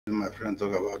My friend talk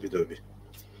about B2B.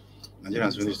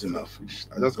 Nigerians finished him off.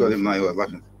 I just called him now, he was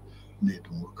laughing.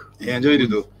 Network. He enjoyed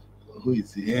it though. Who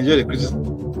is he? He enjoyed the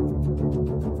criticism.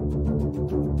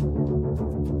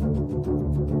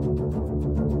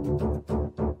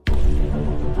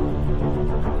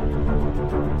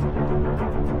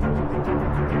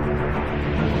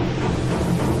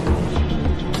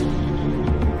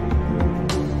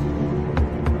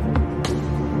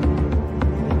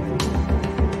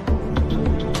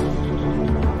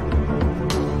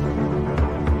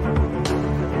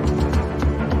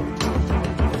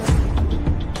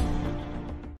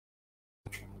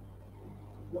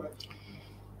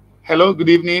 Hello, good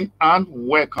evening, and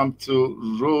welcome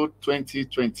to Road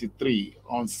 2023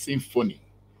 on Symphony.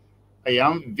 I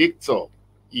am Victor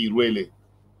Irwele.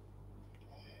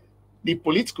 The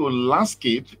political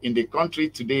landscape in the country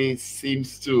today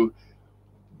seems to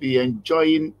be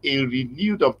enjoying a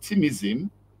renewed optimism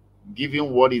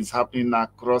given what is happening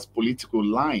across political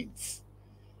lines.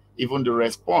 Even the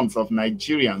response of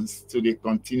Nigerians to the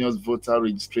continuous voter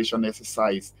registration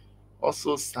exercise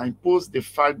also signposts the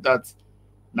fact that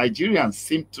Nigerians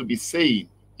seem to be saying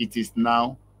it is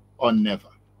now or never.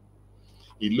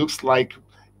 It looks like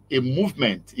a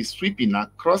movement is sweeping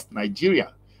across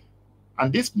Nigeria,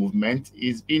 and this movement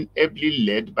is being ably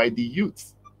led by the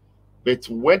youth. But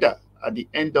whether at the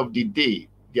end of the day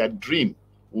their dream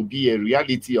will be a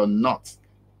reality or not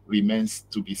remains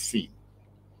to be seen.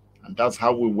 And that's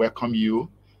how we welcome you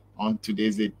on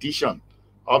today's edition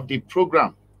of the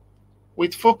program,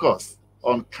 with focus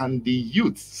on can the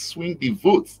youth swing the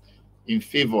votes in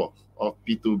favor of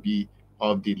P2B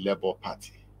of the Labour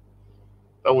Party.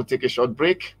 I will take a short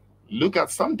break, look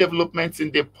at some developments in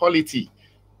the polity,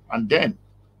 and then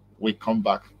we come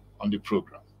back on the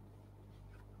program.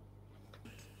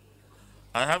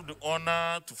 I have the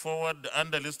honor to forward the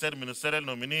underlisted ministerial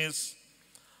nominees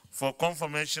for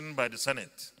confirmation by the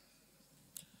Senate.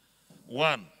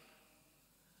 1.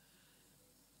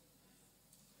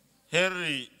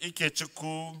 Henry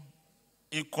Ikechukwu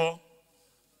Iko,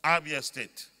 Abia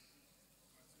State.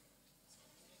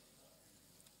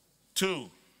 2.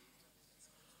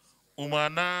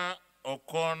 Umana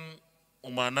Okon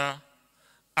Umana,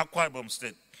 Akwa Ibom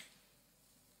State.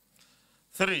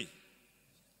 3.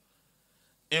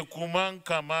 Ekuma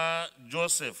Nkama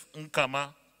Joseph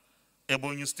Nkama,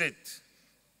 Ebonyi State.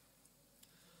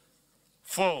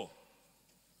 4.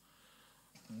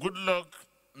 Goodluck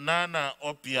Nana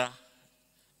Opia,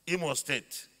 Imo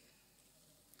State.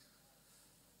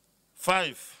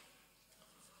 5.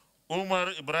 Umar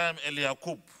Ibrahim El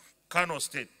Yakub, Kano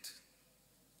State.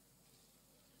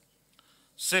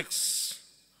 6.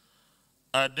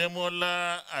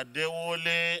 Ademola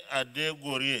Adewole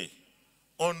Adegorie,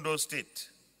 Ondo State.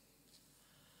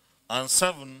 And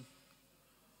 7.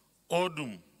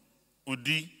 Odum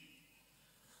Udi,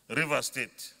 River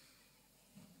State.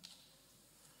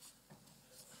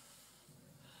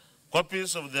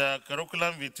 Copies of their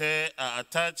curriculum vitae are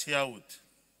attached herewith.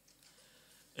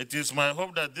 It is my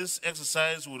hope that this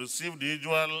exercise will receive the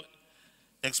usual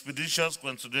expeditious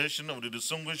consideration of the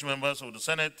distinguished members of the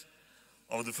Senate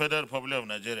of the Federal Republic of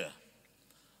Nigeria.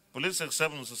 Please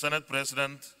accept, Mr. Senate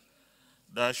President,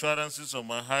 the assurances of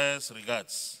my highest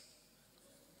regards.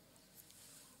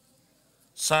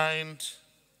 Signed,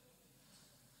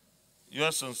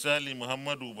 yours sincerely,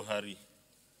 Muhammadu Buhari.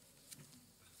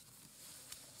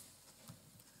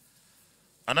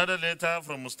 Another letter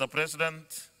from Mr.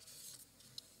 President.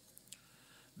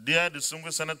 Dear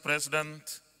distinguished Senate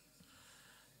President,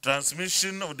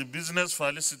 transmission of the business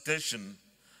facilitation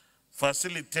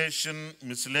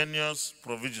miscellaneous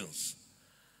provisions.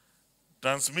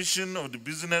 Transmission of the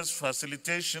business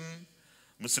facilitation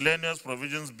miscellaneous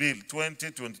provisions bill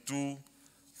 2022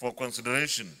 for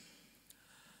consideration.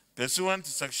 Pursuant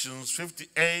to sections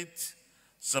 58,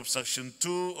 subsection 2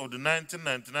 of the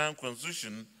 1999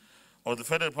 Constitution of the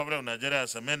Federal Republic of Nigeria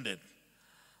as amended,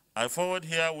 I forward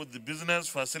here with the Business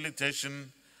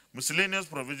Facilitation Miscellaneous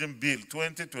Provision Bill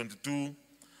 2022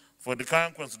 for the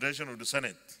current consideration of the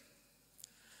Senate.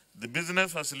 The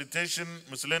Business Facilitation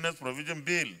Miscellaneous Provision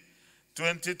Bill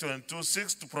 2022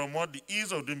 seeks to promote the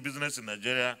ease of doing business in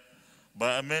Nigeria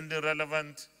by amending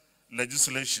relevant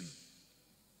legislation.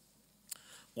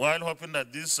 While hoping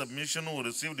that this submission will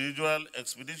receive the usual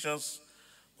expeditious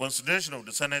consideration of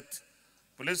the Senate,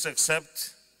 please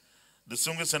accept the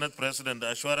distinguished Senate President the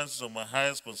assurances of my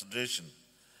highest consideration.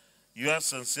 Yours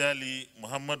sincerely,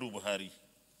 Muhammadu Buhari.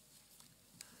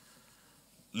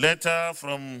 Letter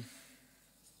from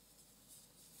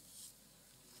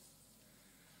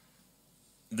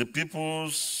the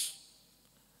People's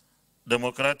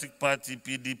Democratic Party,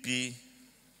 PDP,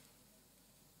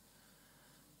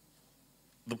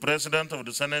 President of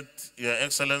the Senate, Your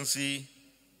Excellency,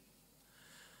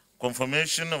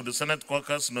 confirmation of the Senate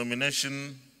caucus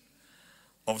nomination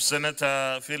of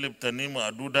Senator Philip Tanimu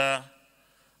Aduda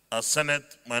as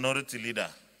Senate Minority Leader.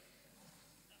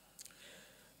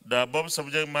 The above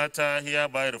subject matter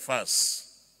hereby refers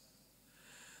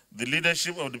the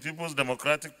leadership of the People's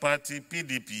Democratic Party,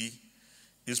 PDP,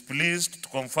 is pleased to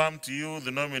confirm to you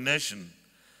the nomination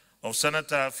of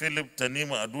Senator Philip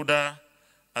Tanimu Aduda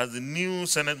as the new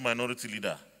Senate Minority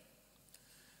Leader.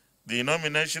 The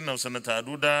nomination of Senator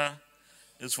Aduda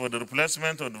is for the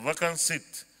replacement of the vacant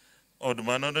seat of the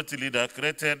Minority Leader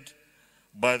created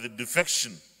by the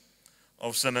defection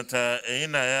of Senator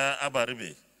Einaya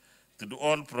Abaribe to the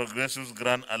All Progressives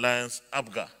Grand Alliance,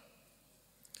 ABGA.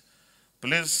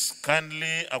 Please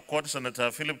kindly accord Senator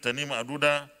Philip Tanimu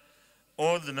Aduda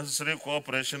all the necessary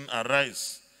cooperation and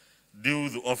rights due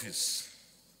the office.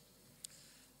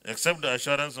 Accept the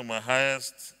assurance of my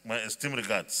esteemed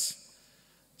regards.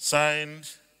 Signed,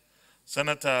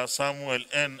 Senator Samuel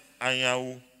N.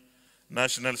 Anyau,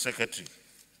 National Secretary.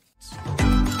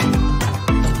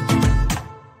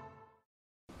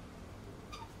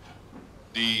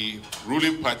 The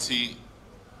ruling party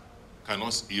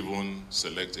cannot even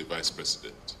select a vice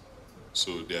president.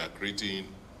 So they are creating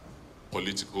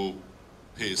political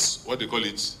pace, what they call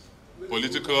it?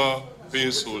 Political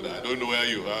pace holder. I don't know where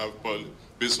you have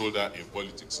pace holder in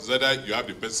politics. It's either you have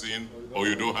the person or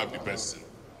you don't have the person.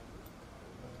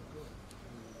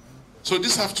 So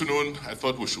this afternoon, I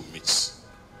thought we should meet.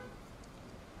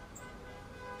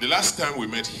 The last time we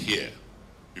met here,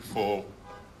 before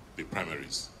the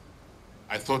primaries,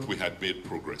 I thought we had made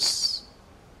progress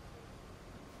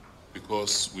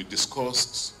because we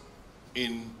discussed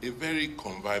in a very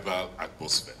convivial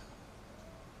atmosphere.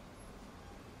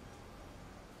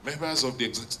 Members of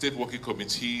the State Working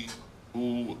Committee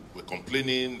who were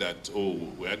complaining that, oh,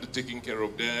 we had taken care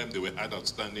of them, they were had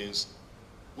outstandings,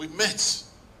 we met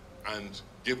and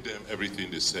gave them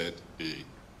everything they said they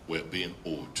were being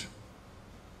owed.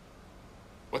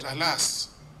 But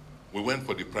alas, we went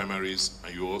for the primaries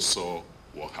and you all saw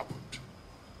what happened.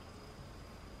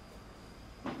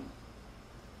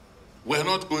 We're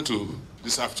not going to,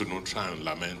 this afternoon, try and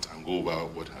lament and go over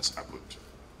what has happened.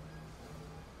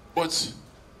 But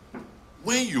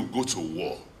when you go to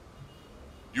war,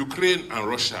 Ukraine and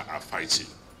Russia are fighting.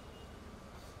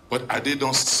 But are they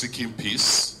not seeking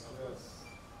peace?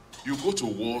 You go to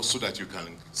war so that you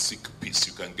can seek peace,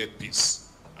 you can get peace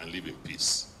and live in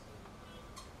peace.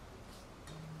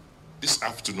 This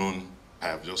afternoon, I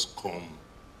have just come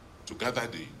to gather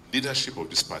the leadership of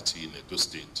this party in Edo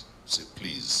State to say,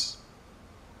 please,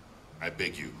 I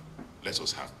beg you, let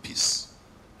us have peace.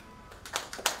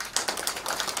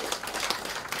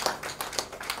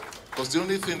 Because the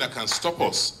only thing that can stop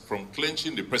us from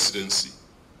clenching the presidency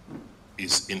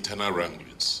is internal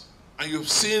wranglings. And you've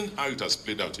seen how it has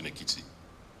played out in Ekiti.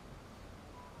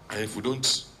 And if we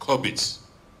don't curb it,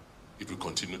 it will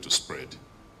continue to spread.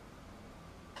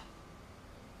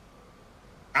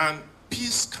 And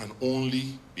peace can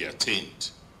only be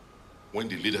attained when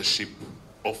the leadership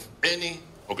of any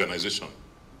organization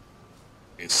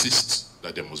insists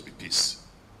that there must be peace.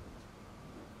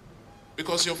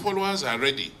 Because your followers are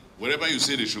ready. Wherever you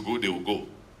say they should go, they will go.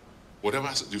 Whatever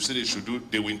you say they should do,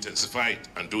 they will intensify it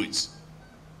and do it.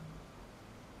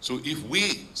 So if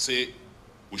we say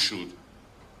we should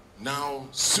now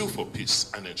sue for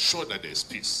peace and ensure that there is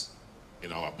peace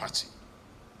in our party,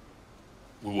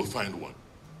 we will find one.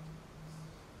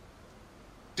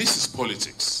 This is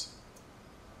politics.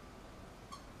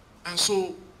 And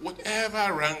so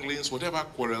whatever wranglings, whatever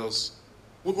quarrels,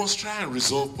 we must try and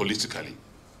resolve politically.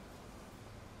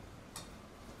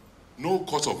 No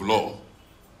court of law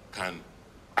can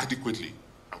adequately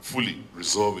and fully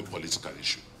resolve a political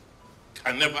issue. It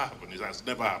can never happen. It has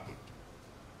never happened.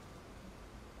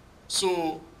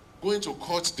 So going to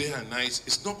court day and night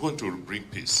is not going to bring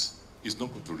peace. It's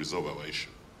not going to resolve our issue.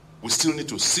 We still need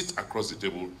to sit across the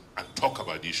table and talk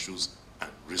about the issues and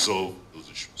resolve those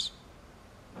issues.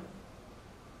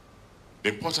 The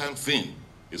important thing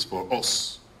is for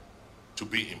us to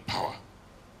be in power,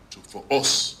 for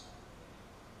us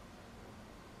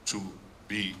to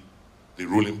be the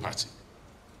ruling party.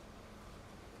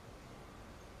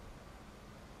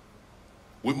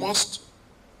 We must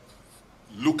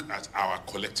look at our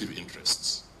collective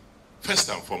interests, first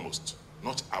and foremost,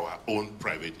 not our own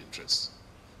private interests.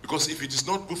 Because if it is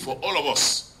not good for all of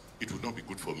us, it will not be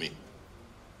good for me.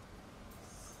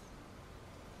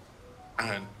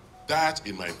 And that,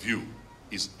 in my view,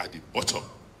 is at the bottom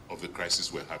of the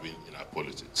crisis we're having in our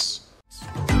politics.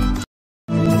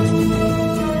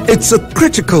 It's a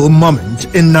critical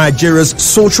moment in Nigeria's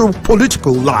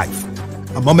social-political life,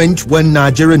 a moment when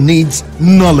Nigeria needs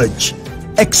knowledge,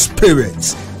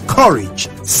 experience, courage,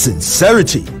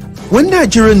 sincerity. When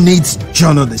Nigeria needs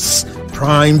journalists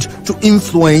primed to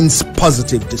influence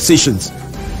positive decisions.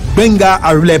 Benga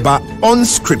Aruleba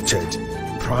unscripted,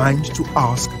 primed to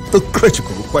ask the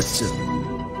critical question.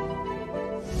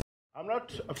 I'm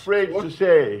not afraid to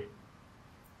say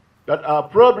that our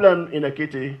problem in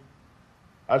Ekiti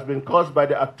has been caused by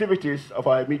the activities of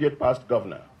our immediate past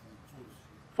governor,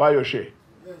 Fayose.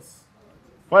 Yes.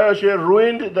 Fayose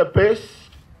ruined the pace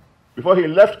before he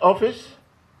left office,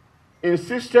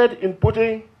 insisted in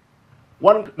putting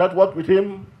one that worked with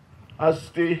him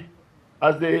as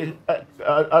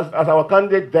our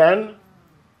candidate then,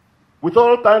 with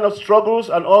all kinds of struggles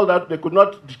and all that. They could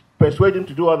not persuade him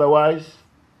to do otherwise.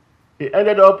 He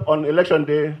ended up on election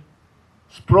day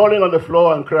sprawling on the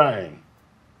floor and crying.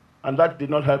 And that did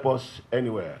not help us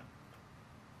anywhere.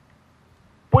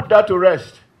 Put that to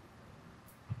rest.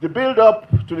 The build-up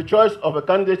to the choice of a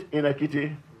candidate in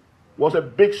Ekiti was a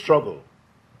big struggle.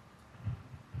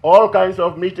 All kinds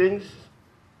of meetings,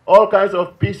 all kinds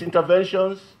of peace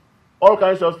interventions, all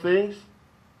kinds of things,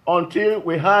 until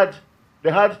they had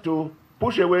to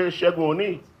push away Segun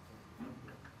Oni,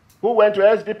 who went to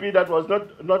SDP that was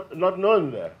not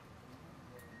known there.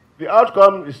 The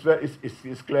outcome is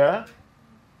clear.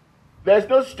 There is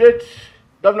no state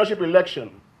governorship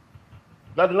election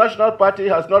that the National Party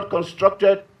has not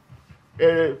constructed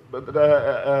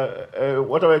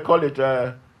what do I call it,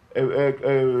 a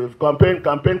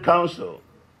campaign council.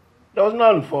 There was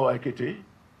none for Ekiti.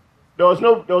 There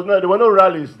were no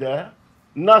rallies there.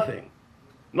 Nothing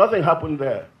happened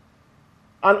there.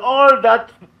 And all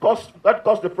that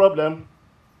caused the problem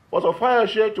was for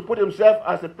Fayose to put himself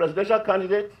as a presidential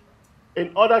candidate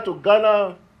in order to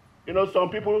garner, some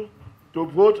people to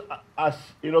vote as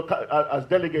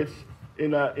delegates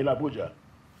in Abuja.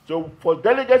 So for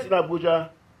delegates in Abuja,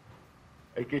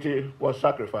 Ekiti was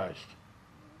sacrificed.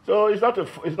 So it's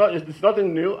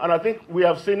nothing new, and I think we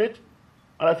have seen it,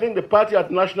 and I think the party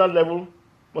at national level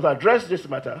must address this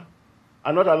matter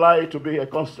and not allow it to be a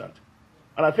constant.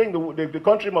 And I think the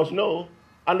country must know,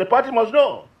 and the party must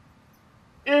know,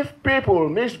 if people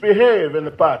misbehave in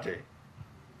the party,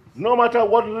 no matter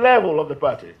what level of the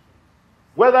party,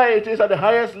 whether it is at the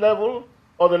highest level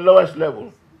or the lowest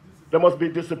level, there must be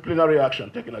disciplinary action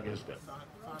taken against them.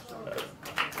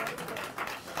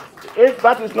 If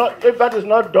that is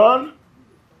not done,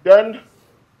 then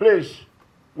please,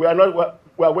 we are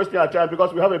wasting our time,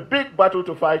 because we have a big battle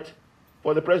to fight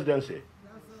for the presidency.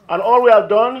 And all we have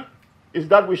done is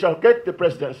that we shall get the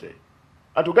presidency.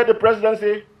 And to get the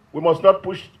presidency, we must not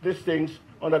push these things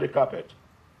under the carpet.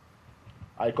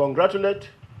 I congratulate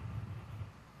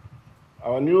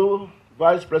our new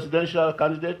vice presidential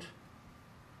candidate,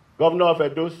 Governor of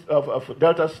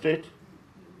Delta State,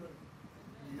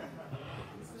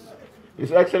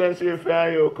 His Excellency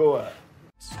Ifeanyi Okowa.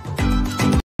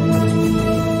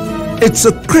 It's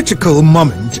a critical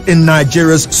moment in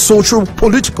Nigeria's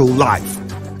social-political life,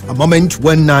 a moment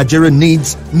when Nigeria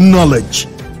needs knowledge,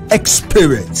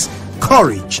 experience,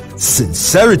 courage,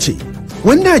 sincerity.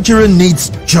 When Nigeria needs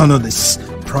journalists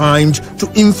primed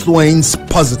to influence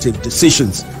positive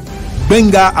decisions.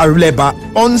 Benga Aruleba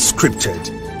unscripted,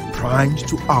 primed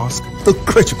to ask the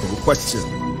critical question.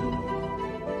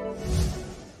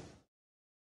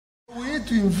 We need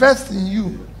to invest in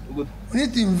you. We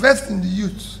need to invest in the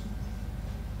youth.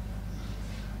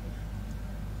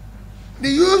 The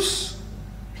youth,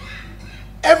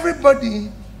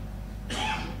 everybody,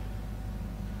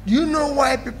 do you know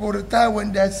why people retire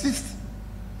when they are 60,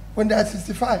 when they are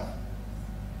 65?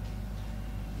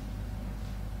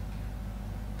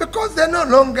 Because they're no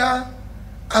longer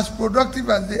as productive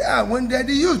as they are when they're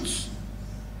the youth.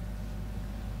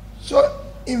 So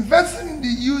investing in the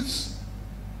youth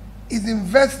is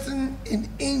investing in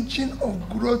engine of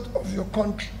growth of your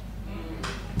country.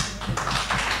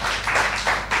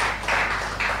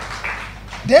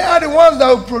 They are the ones that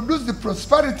will produce the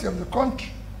prosperity of the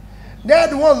country. They are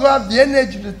the ones who have the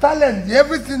energy, the talent, the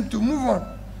everything to move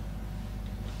on.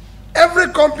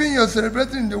 Every company you're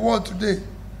celebrating in the world today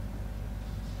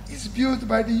is built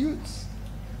by the youth.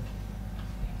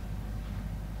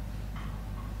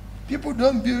 People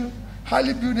don't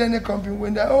hardly build any company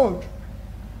when they're old.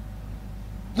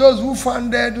 Those who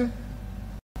founded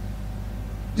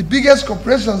the biggest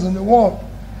corporations in the world,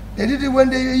 they did it when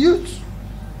they were youth.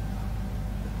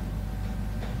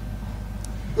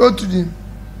 Go to them.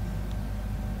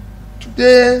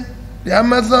 Today, the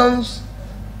Amazons,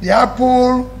 the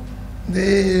Apple,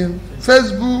 the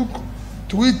Facebook,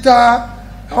 Twitter,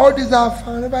 All these are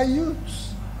founded by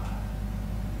youths.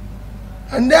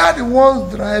 And they are the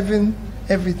ones driving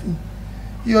everything.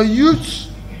 Your youths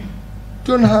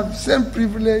don't have the same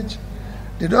privilege.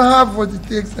 They don't have what it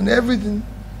takes and everything.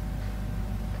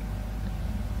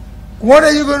 What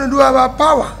are you going to do about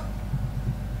power?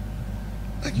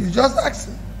 Like you just asked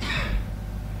me.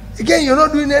 Again, you're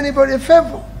not doing anybody a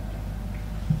favor.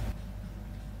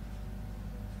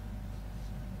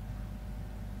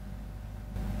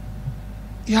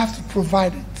 You have to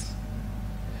provide it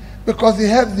because it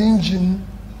helps the engine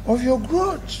of your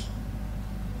growth.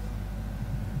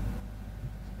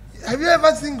 Have you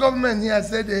ever seen government here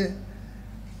say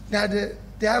that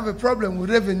they have a problem with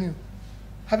revenue?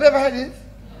 Have you ever heard it?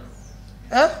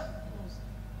 Huh?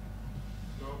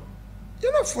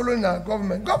 You're not following our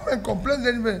government. Government complains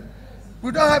anyway.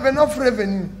 We don't have enough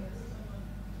revenue.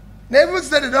 They even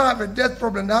say they don't have a debt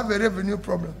problem, they have a revenue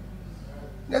problem.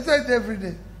 They say it every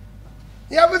day.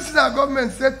 You haven't seen our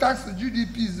government say tax to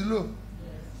GDP is low.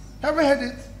 Haven't heard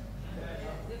it?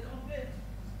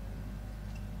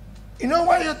 You know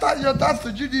why your tax to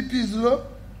GDP is low?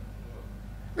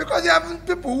 Because you have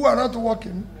people who are not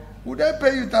working. Would they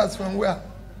pay you tax from where?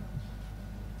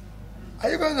 Are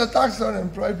you going to tax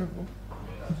unemployed people?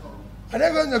 Are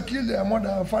they going to kill their mother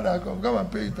and father and come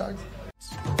and pay you tax?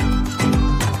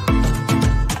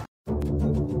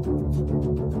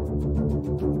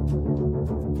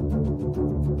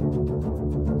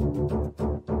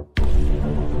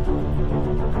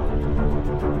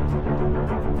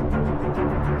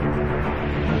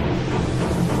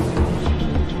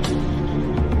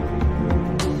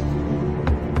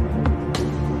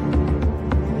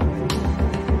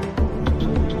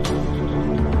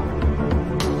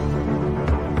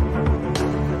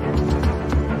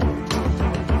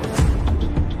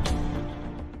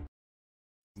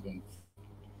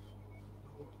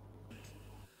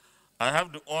 I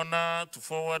have the honor to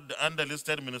forward the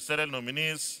underlisted ministerial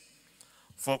nominees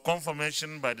for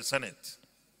confirmation by the Senate.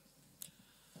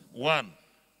 1.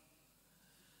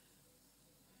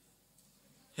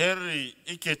 Henry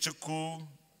Ikechukwu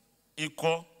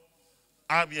Iko,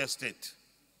 Abia State.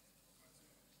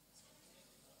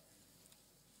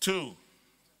 2.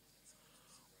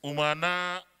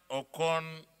 Umana Okon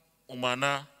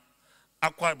Umana,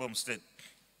 Akwa Ibom State.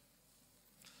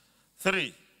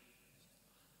 3.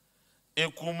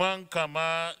 Ekuma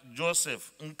Nkama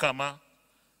Joseph Nkama,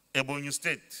 Ebonyi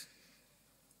State.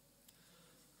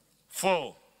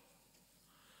 4.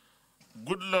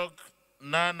 Goodluck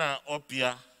Nana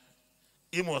Opia,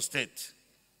 Imo State.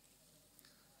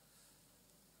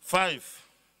 5.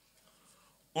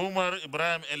 Umar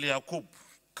Ibrahim El Yakub,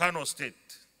 Kano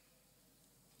State.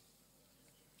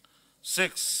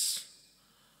 6.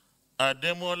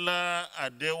 Ademola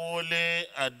Adewole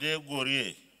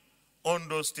Adegorie,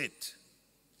 Ondo State.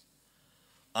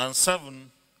 And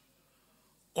 7,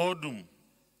 Odum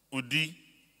Udi,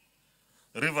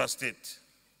 River State.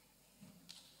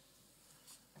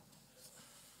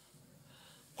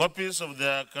 Copies of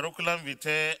their curriculum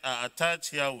vitae are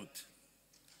attached herewith.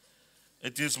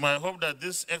 It is my hope that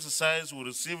this exercise will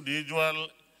receive the usual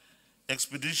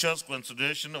expeditious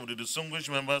consideration of the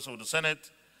distinguished members of the Senate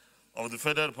of the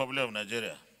Federal Republic of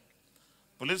Nigeria.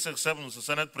 Please accept Mr.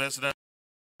 Senate President.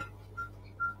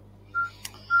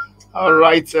 All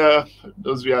right,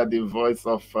 those were the voice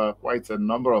of quite a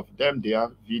number of them. They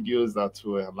have videos that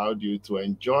will allow you to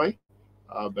enjoy.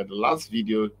 But the last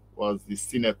video was the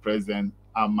Senate President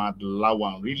Ahmad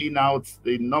Lawan reading out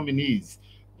the nominees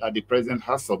that the President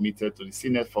has submitted to the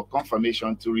Senate for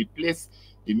confirmation to replace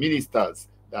the ministers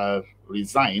that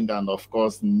resigned and, of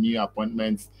course, new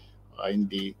appointments in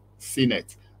the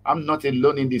Senate. I'm not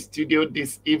alone in the studio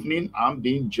this evening. I'm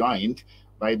being joined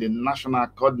by the National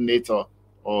Coordinator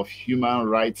of Human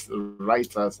Rights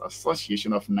Writers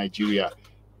Association of Nigeria,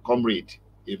 Comrade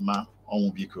Emma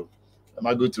Onwubiko.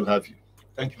 Emma, good to have you.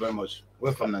 Thank you very much.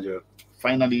 Welcome, Nigeria.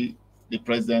 Finally, the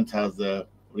President has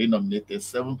renominated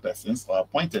 7 persons or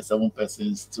appointed 7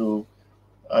 persons to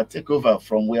take over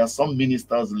from where some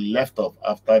ministers left off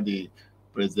after the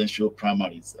presidential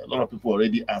primaries. A lot of people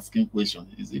already asking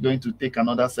questions. Is it going to take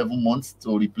another 7 months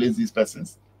to replace these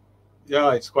persons?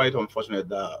 Yeah, it's quite unfortunate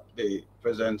that the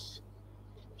President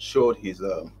showed his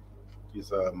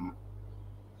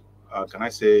can I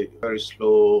say, very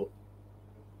slow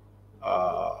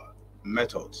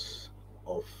methods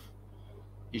of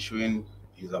issuing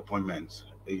his appointments.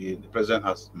 The President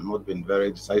has not been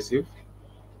very decisive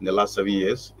in the last 7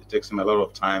 years. It takes him a lot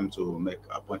of time to make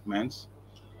appointments,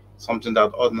 something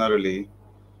that ordinarily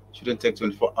shouldn't take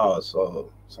 24 hours or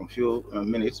some few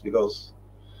minutes, because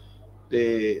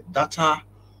the data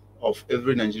of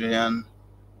every Nigerian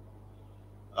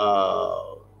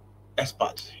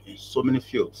experts in so many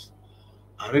fields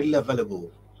are readily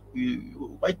available.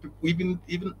 White people,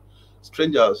 even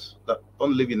strangers that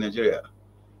don't live in Nigeria,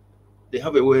 they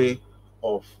have a way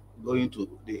of going to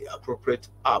the appropriate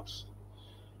apps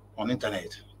on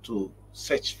internet to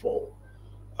search for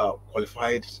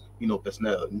qualified,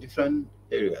 personnel in different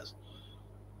areas.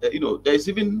 There's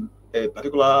even a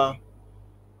particular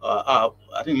app,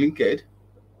 I think LinkedIn,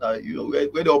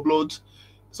 where they upload.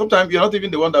 Sometimes you're not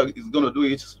even the one that is going to do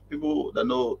it. People that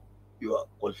know your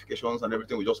qualifications and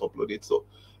everything will just upload it. So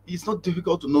it's not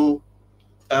difficult to know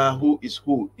who is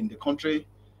who in the country.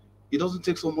 It doesn't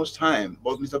take so much time.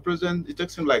 But Mr. President, it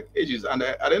takes him like ages. And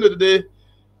at the end of the day,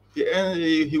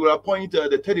 he will appoint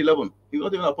the third 11. He will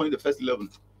not even appoint the first 11.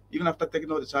 Even after taking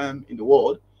all the time in the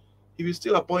world, he will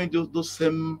still appoint those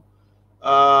same.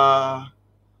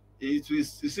 It will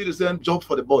still the same job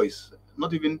for the boys.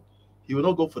 Not even, he will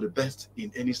not go for the best in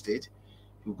any state.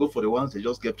 He will go for the ones they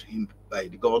just gave to him by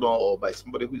the governor or by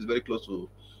somebody who is very close to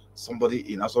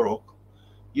somebody in Aso Rock.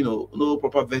 No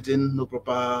proper vetting, no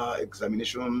proper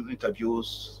examination,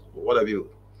 interviews, whatever.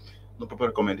 No proper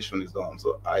recommendation is done.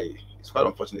 So it's quite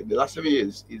unfortunate. The last 7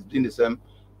 years, it's been the same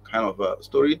kind of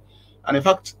story. And in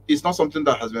fact, it's not something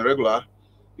that has been regular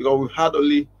because we've had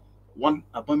only one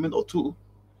appointment or two,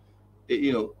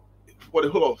 for the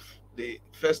whole of the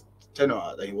first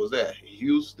tenure that he was there. He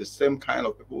used the same kind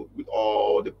of people with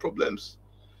all the problems,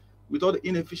 with all the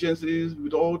inefficiencies,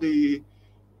 with all the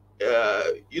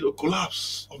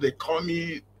collapse of the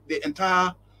economy. The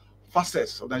entire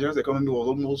facets of Nigeria's economy was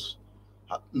almost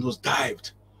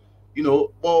nosedived.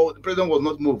 Well, the president was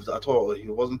not moved at all. He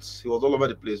was all over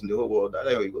the place in the whole world. I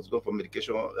don't know, he was going for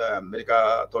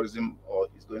medical tourism, or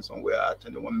he's going somewhere,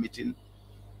 attending one meeting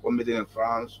in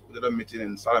France, the other meeting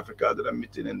in South Africa, the other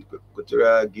meeting in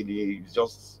Equatorial Guinea. It's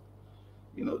just,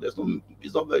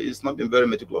 it's not been very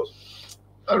meticulous.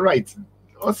 All right.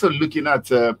 Also looking at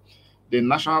the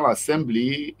National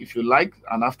Assembly, if you like,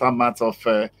 an aftermath of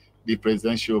the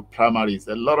presidential primaries,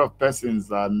 a lot of persons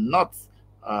are not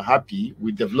happy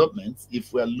with developments.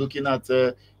 If we are looking at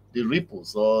the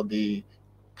ripples or the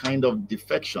kind of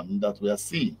defection that we are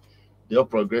seeing, the All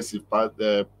Progressive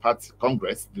Party,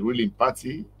 Congress, the ruling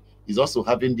party, is also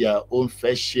having their own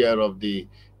fair share of the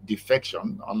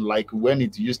defection, unlike when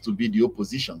it used to be the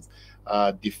oppositions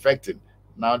defecting.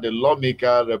 Now, the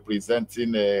lawmaker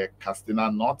representing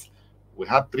Katsina North, we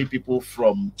had 3 people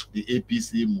from the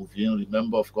APC moving.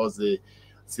 Remember, of course, the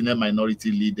senior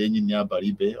minority leader, Engineer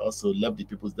Baribe, also left the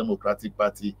People's Democratic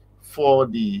Party for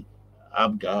the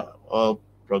ABGA, or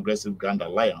Progressive Grand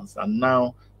Alliance. And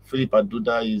now, Philip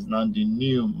Aduda is now the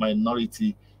new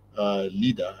minority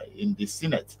leader in the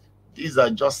Senate. These are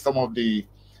just some of the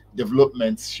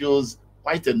developments. Shows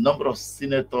quite a number of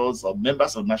senators or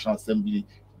members of National Assembly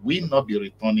will not be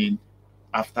returning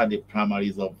after the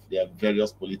primaries of their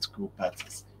various political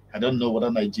parties. I don't know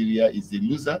whether Nigeria is the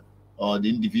loser or the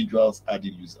individuals are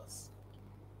the losers.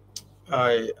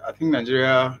 I think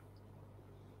Nigeria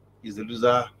is the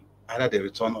loser. Either they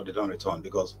return or they don't return,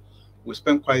 because we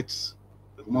spend quite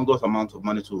a humongous amount of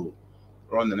money to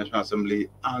run the National Assembly,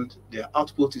 and their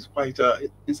output is quite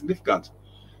insignificant.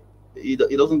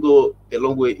 It doesn't go a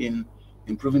long way in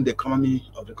improving the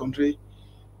economy of the country.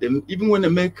 Even when they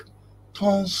make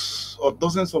tons or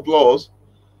dozens of laws,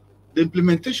 the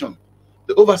implementation,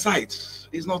 the oversight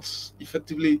is not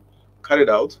effectively carried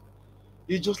out.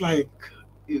 It's just like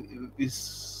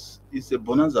it's a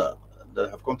bonanza that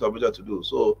have come to Abuja to do.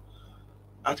 So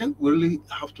I think we really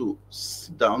have to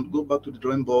sit down, go back to the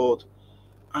drawing board,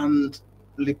 and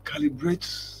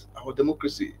recalibrate our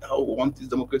democracy, how we want this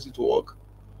democracy to work.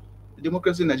 The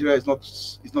democracy in Nigeria is not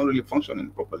really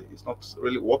functioning properly. It's not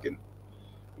really working.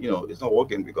 It's not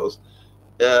working because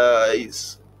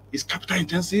it's capital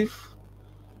intensive,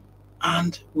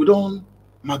 and we don't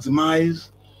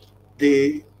maximize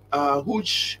the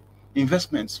huge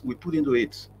investments we put into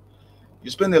it.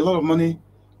 You spend a lot of money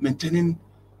maintaining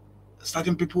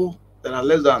certain people that are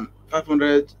less than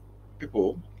 500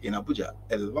 people in Abuja.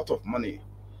 A lot of money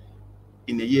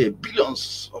in a year,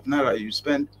 billions of naira you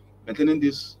spend maintaining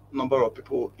this number of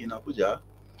people in Abuja,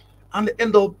 and they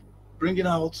end up bringing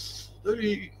out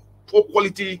very poor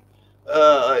quality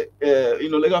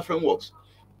legal frameworks.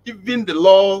 Even the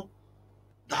law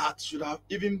that should have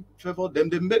even favored them,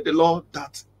 they made the law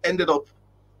that ended up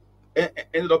being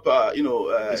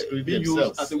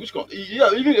used as a witch hunt.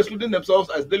 Yeah, even excluding themselves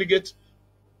as delegates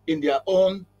in their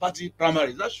own party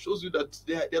primaries. That shows you that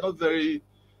they're not very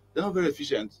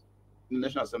efficient in the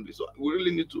National Assembly. So we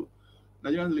really need to,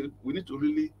 Nigerians, we need to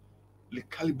really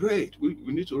calibrate. We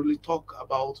need to really talk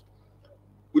about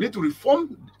we need to reform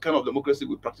the kind of democracy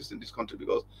we practice in this country,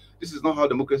 because this is not how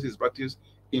democracy is practiced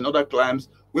in other climes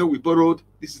where we borrowed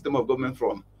this system of government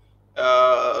from.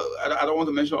 I don't want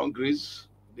to mention on Greece,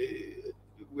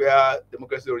 where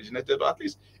democracy originated, but at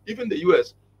least even the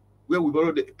US, where we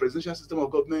borrowed the presidential system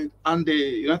of government, and the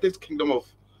United Kingdom,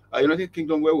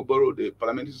 where we borrowed the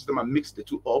parliamentary system and mixed the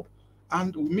two up,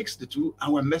 and we mixed the two,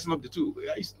 and we're messing up the two.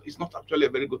 It's not actually a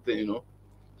very good thing,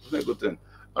 It's not a good thing.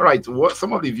 All right. What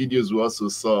some of the videos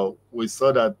we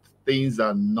saw that things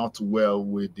are not well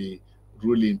with the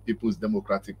ruling People's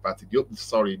Democratic Party.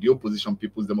 The opposition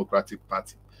People's Democratic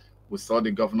Party. We saw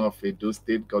the governor of Edo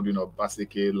State, Godwin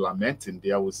Obaseki, lamenting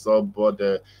there. We saw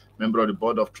member of the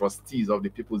board of trustees of the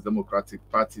People's Democratic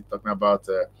Party talking about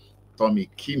Tommy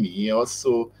Kimi. He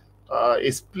also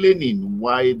explaining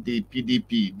why the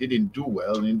PDP didn't do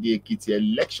well in the Ekiti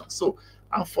election. So,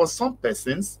 and for some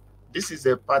persons, this is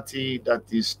a party that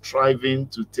is striving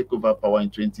to take over power in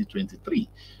 2023.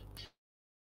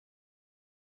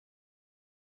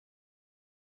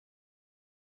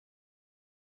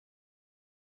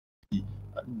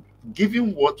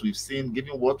 Given what we've seen,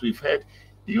 given what we've heard,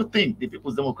 do you think the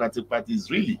People's Democratic Party is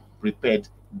really prepared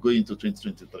going into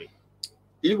 2023?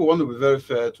 If we want to be very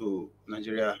fair to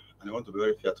Nigeria and we want to be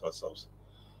very fair to ourselves,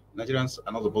 Nigerians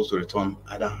are not supposed to return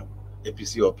either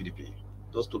APC or PDP.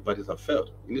 Those two parties have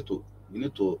failed. We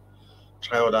need to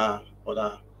try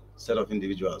other set of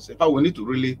individuals. In fact, we need to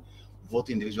really vote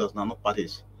individuals now, not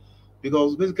parties,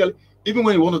 because basically, even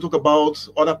when you want to talk about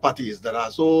other parties that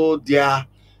are so dear,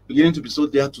 beginning to be so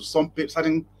dear to some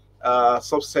certain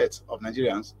subset of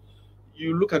Nigerians,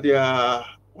 you look at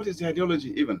what is their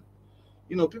ideology even?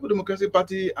 People Democratic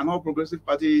Party and All Progressive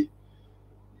Party,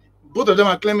 both of them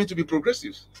are claiming to be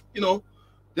progressives. They're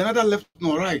neither left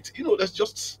nor right. That's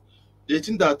just the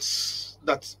thing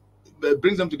that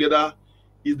brings them together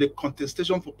is the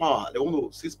contestation for power. They want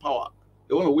to seize power.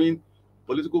 They want to win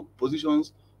political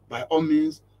positions by all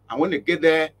means. And when they get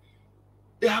there,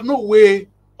 they have no way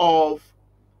of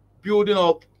building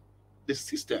up the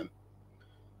system.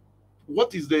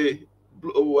 What is the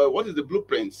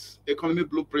blueprint, economic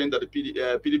blueprint that the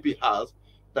PDP has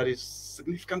that is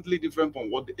significantly different from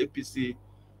what the APC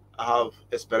have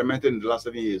experimented in the last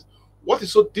 7 years? What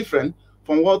is so different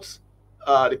from what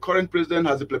the current president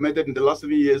has implemented in the last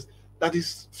 7 years that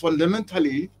is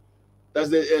fundamentally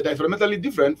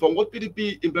different from what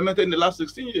PDP implemented in the last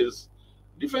 16 years?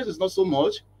 The difference is not so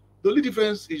much. The only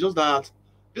difference is just that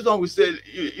this one we said,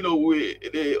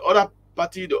 the other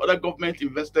party, the other government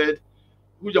invested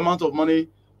huge amount of money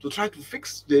to try to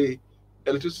fix the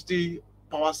electricity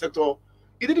power sector.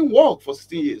 It didn't work for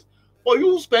 16 years. But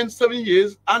you spent 7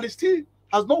 years and it still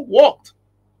has not worked.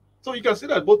 So you can see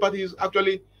that both parties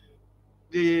actually,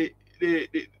 they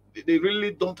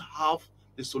really don't have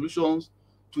the solutions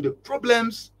to the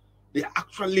problems they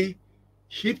actually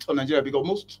heaped on Nigeria, because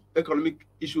most economic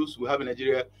issues we have in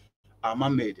Nigeria are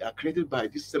man-made, are created by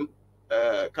these same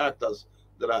characters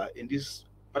that are in this,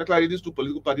 particularly these two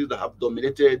political parties that have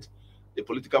dominated the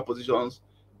political positions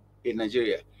in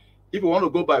Nigeria. If you want to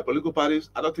go by political parties,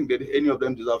 I don't think that any of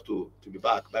them deserve to be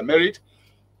back by merit.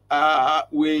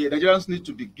 Nigerians need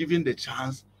to be given the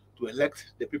chance to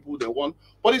elect the people they want.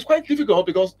 But it's quite difficult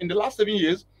because in the last 7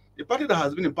 years, the party that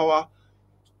has been in power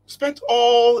spent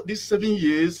all these 7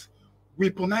 years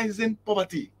weaponizing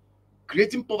poverty,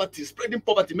 creating poverty, spreading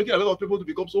poverty, making a lot of people to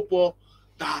become so poor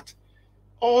that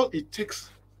all it takes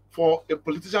for a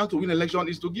politician to win election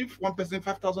is to give one person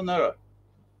 5,000 naira.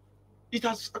 It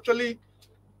has actually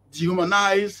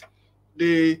dehumanized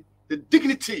the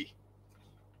dignity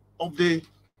of the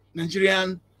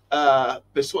Nigerian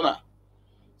persona.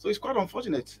 So it's quite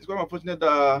unfortunate. It's quite unfortunate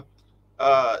that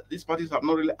these parties have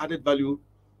not really added value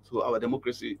to our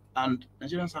democracy, and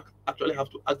Nigerians actually have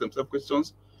to ask themselves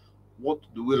questions: what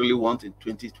do we really want in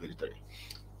 2023?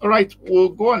 All right, we'll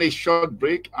go on a short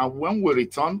break, and when we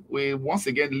return, we once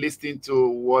again listen to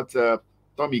what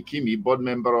Tommy Kimi, board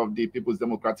member of the People's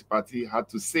Democratic Party, had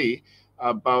to say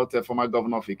about former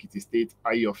governor of Ekiti State,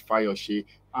 Ayo Fayose,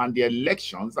 and the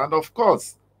elections, and of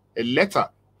course, a letter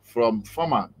from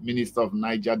former Minister of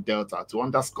Niger Delta to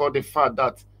underscore the fact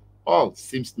that all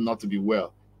seems not to be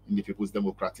well in the People's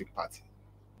Democratic Party.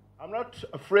 I'm not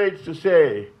afraid to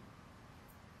say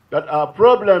that our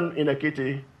problem in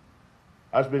Ekiti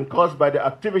has been caused by the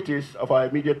activities of our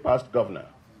immediate past governor,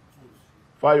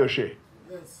 Fayose.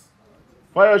 Yes.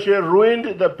 Fayose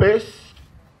ruined the pace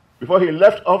before he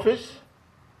left office,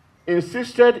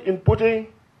 insisted in putting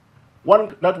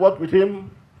one that worked with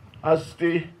him as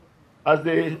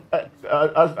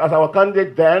our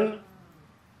candidate then,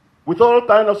 with all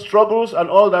kinds of struggles and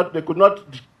all that. They could not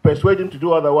persuade him to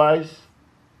do otherwise.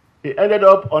 He ended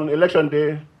up on election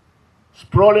day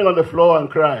sprawling on the floor and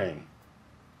crying.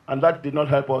 And that did not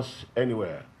help us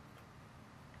anywhere.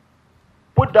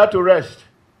 Put that to rest.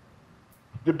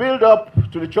 The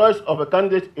build-up to the choice of a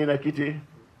candidate in Ekiti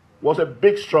was a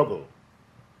big struggle.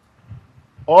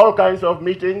 All kinds of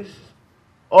meetings,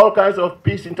 all kinds of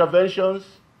peace interventions,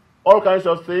 all kinds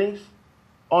of things,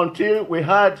 until they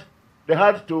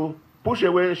had to push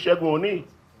away Segun Oni,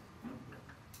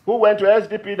 who went to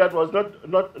SDP that was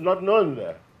not known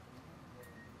there.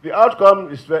 The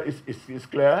outcome is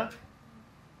clear.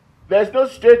 There's no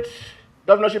state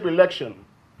governorship election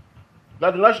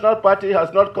that the National Party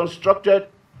has not constructed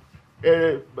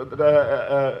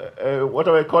what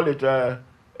do I call it, a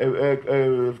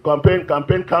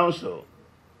campaign council.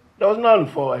 There was none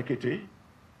for Ekiti.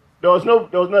 There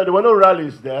were no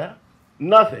rallies there.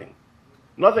 Nothing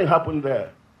happened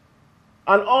there.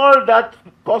 And all that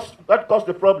caused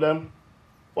the problem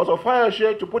was for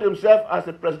Fayose to put himself as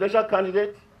a presidential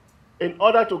candidate in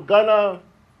order to garner,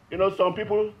 some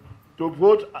people to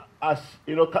vote as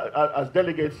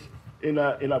delegates in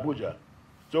Abuja.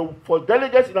 So for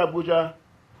delegates in Abuja,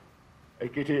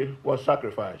 Ekiti was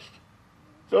sacrificed.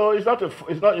 So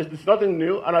it's nothing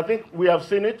new, and I think we have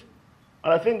seen it,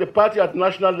 and I think the party at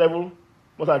national level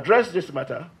must address this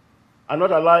matter and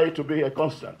not allow it to be a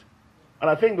constant. And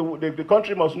I think the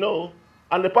country must know,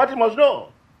 and the party must know,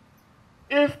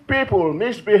 if people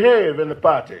misbehave in the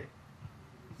party,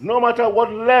 no matter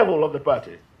what level of the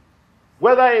party,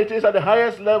 whether it is at the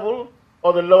highest level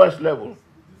or the lowest level,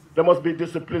 there must be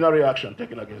disciplinary action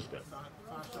taken against them.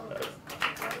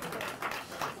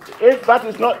 If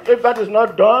that is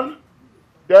not done,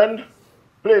 then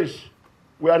please,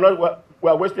 we are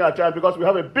wasting our time, because we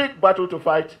have a big battle to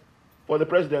fight for the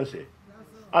presidency.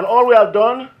 And all we have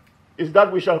done is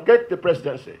that we shall get the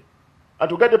presidency. And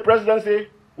to get the presidency,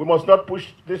 we must not push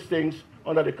these things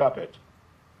under the carpet.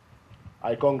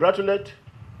 I congratulate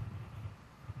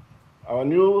our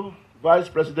new vice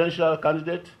presidential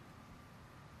candidate,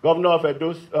 Governor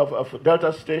of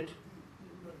Delta State,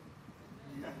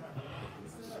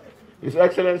 His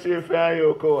Excellency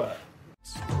Ifeanyi Okowa.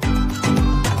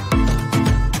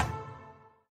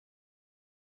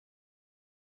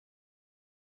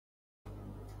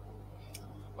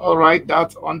 All right,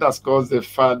 that underscores the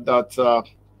fact that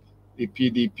the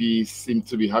PDP seemed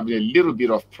to be having a little bit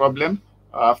of problem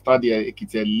after the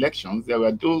Ekiti elections. There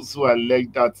were those who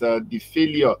alleged that the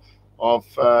failure of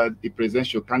the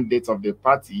presidential candidates of the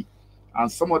party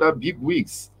and some other big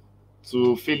wigs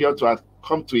to failure to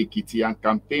come to Ekiti and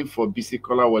campaign for Bisi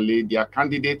Kolawole, their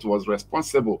candidate, was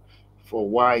responsible for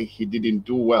why he didn't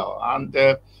do well. And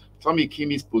Tommy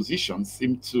Kimi's position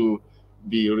seemed to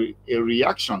be a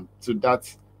reaction to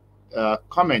that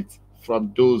comment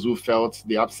from those who felt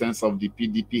the absence of the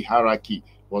PDP hierarchy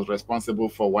was responsible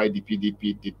for why the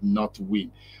PDP did not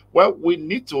win. Well, we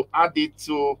need to add it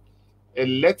to a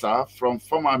letter from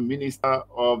former Minister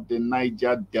of the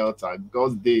Niger Delta,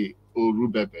 Gosde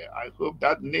Orubebe. I hope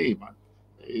that name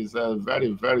is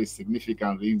very, very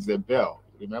significant, rings a bell.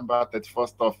 Remember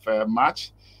 31st of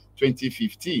March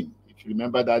 2015. If you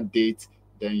remember that date,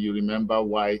 then you remember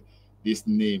why this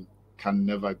name can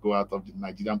never go out of the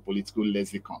Nigerian political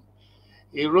lexicon.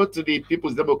 He wrote to the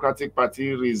People's Democratic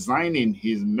Party resigning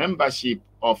his membership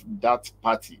of that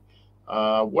party.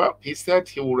 Well, he said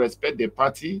he will respect the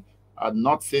party and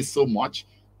not say so much,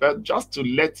 but just to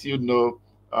let you know,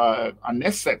 an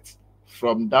excerpt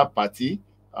from that party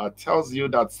tells you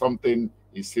that something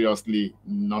is seriously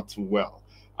not well.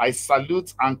 I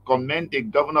salute and commend the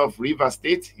governor of Rivers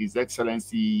State, His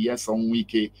Excellency Nyesom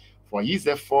Wike, for his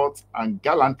effort and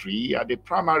gallantry at the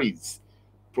primaries.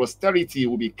 Posterity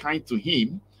will be kind to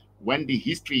him when the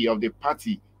history of the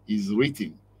party is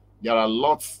written. There are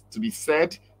lots to be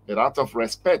said, but out of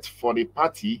respect for the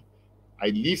party, I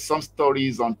leave some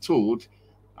stories untold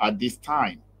at this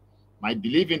time. My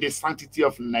belief in the sanctity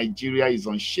of Nigeria is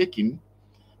unshaken,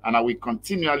 and I will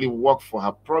continually work for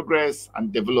her progress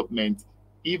and development,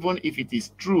 even if it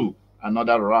is through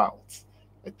another route.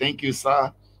 Thank you,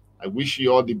 sir. I wish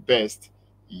you all the best.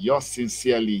 Yours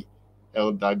sincerely,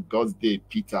 Elder Gosde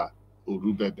Peter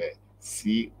Orubebe,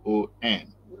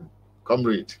 C.O.N.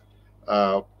 Comrade,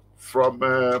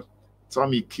 from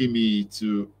Tommy Kimi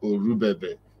to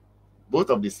Orubebe, both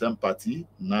of the same party.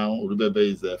 Now Orubebe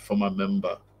is a former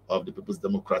member of the People's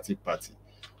Democratic Party.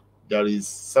 There is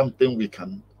something we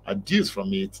can adduce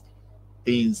from it,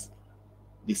 things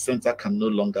the center can no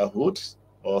longer hold,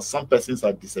 or some persons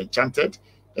are disenchanted,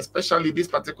 especially this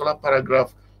particular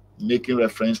paragraph making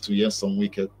reference to Nyesom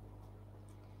Wike.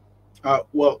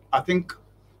 Well, I think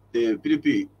the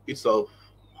PDP itself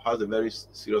has a very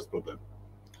serious problem.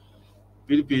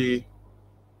 PDP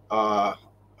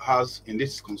has in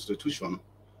this constitution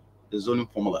the zoning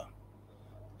formula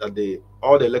that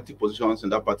all the elected positions in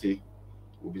that party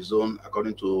will be zoned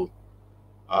according to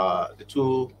the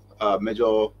two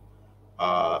major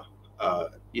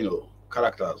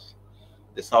characters,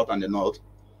 the South and the North.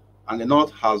 And the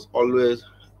North has always,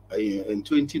 in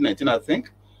 2019, I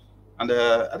think, and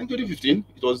I think 2015,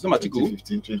 it was the same article.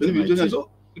 2015. So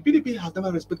the PDP has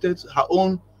never respected her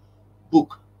own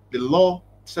book, the law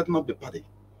setting up the party.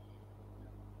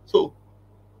 So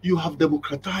you have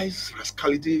democratized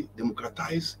rascality,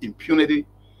 democratized impunity,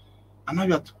 and now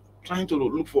you are trying to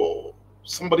look for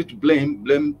somebody to blame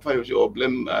Fayose or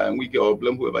blame Wike or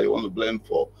blame whoever you want to blame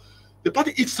for. The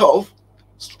party itself,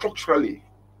 structurally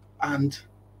and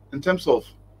in terms of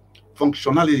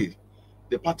functionality,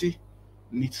 the party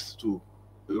needs to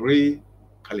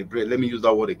recalibrate. Let me use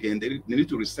that word again. They need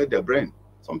to reset their brain.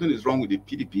 Something is wrong with the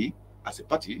PDP as a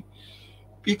party.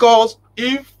 Because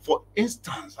if, for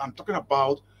instance, I'm talking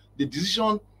about the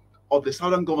decision of the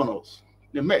Southern governors,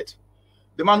 they met.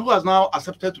 The man who has now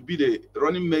accepted to be the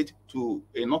running mate to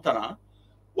a Northerner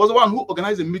was the one who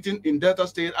organized a meeting in Delta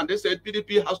State, and they said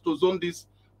PDP has to zone this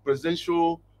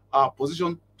presidential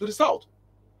position to the South.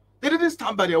 They didn't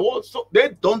stand by their words. So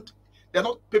they're not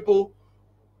people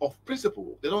of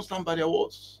principle. They don't stand by their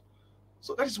words.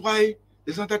 So that is why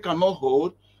the center cannot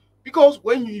hold, because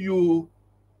when you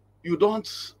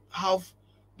don't have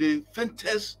the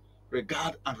faintest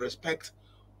regard and respect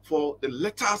for the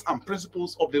letters and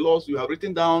principles of the laws you have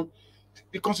written down,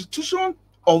 the constitution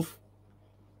of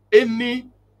any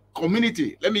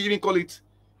community, let me even call it,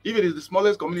 if it is the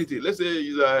smallest community, let's say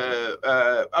it's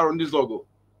Arondislogo.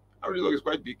 Arondislogo is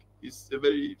quite big. It's a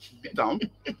very big town.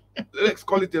 Let's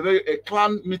call it a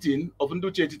clan meeting of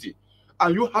Nduchi entity.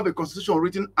 And you have a constitution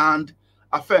written and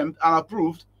affirmed and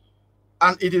approved,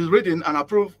 and it is written and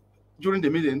approved during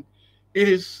the meeting. It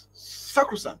is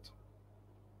sacrosanct.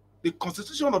 The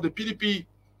constitution of the PDP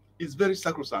is very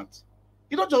sacrosanct.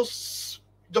 You don't just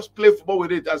play football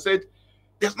with it. I said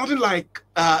there's nothing like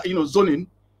zoning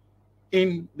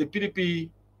in the PDP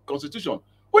constitution.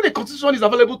 When the constitution is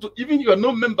available to even your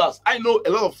non-members, I know a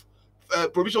lot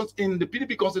of provisions in the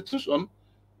PDP constitution,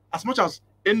 as much as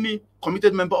any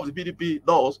committed member of the PDP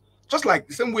does, just like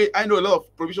the same way I know a lot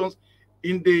of provisions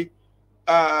in the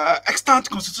extant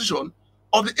constitution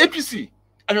of the APC.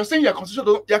 And you're saying your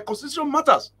constitution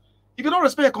matters. If you don't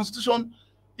respect your constitution,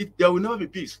 there will never be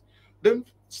peace. Then,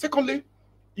 secondly,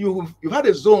 you've had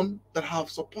a zone that have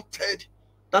supported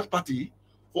that party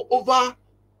for over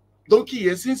donkey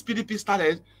years since PDP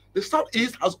started. The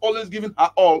Southeast has always given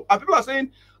her all. And people are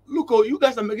saying, look, you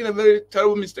guys are making a very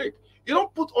terrible mistake. You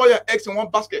don't put all your eggs in one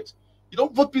basket. You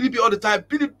don't vote PDP all the time.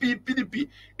 PDP.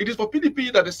 It is for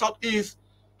PDP that the Southeast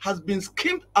has been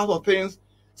skimmed out of things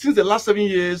since the last 7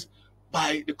 years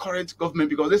by the current government,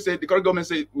 because they said the current government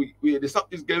said the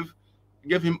Southeast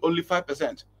gave him only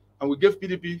 5%, and we gave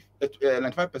PDP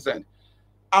 95%.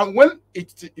 And when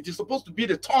it is supposed to be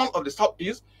the turn of the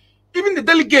Southeast, even the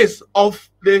delegates of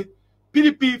the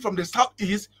PDP from the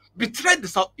Southeast betrayed the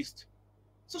Southeast.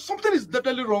 So something is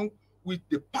definitely wrong with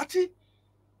the party,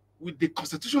 with the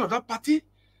constitution of that party.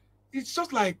 It's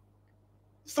just like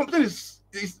something is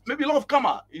maybe a lot of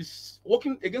karma is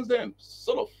working against them,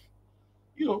 sort of,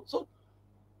 So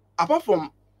apart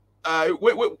from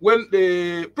when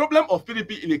the problem of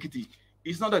PDP in Ekiti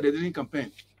is not that they didn't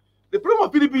campaign. The problem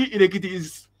of PDP in Ekiti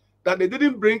is that they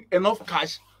didn't bring enough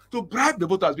cash to bribe the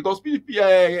voters, because PDP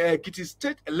Ekiti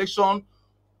state election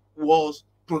was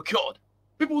procured.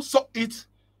 People saw it.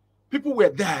 People were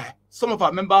there. Some of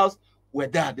our members were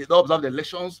there. They observed the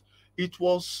elections. It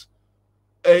was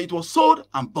sold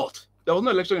and bought. There was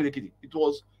no election in Ekiti. It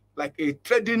was like a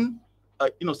trading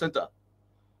center.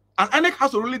 And INEC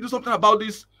has to really do something about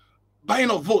this buying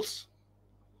of votes,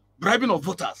 bribing of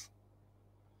voters.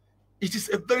 It is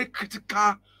a very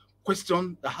critical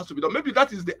question that has to be done. Maybe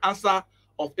that is the answer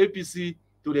of APC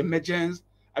to the emergence,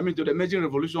 to the emerging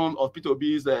revolution of Peter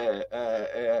Obi's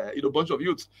bunch of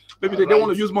youths. Maybe they don't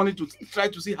want to use money to try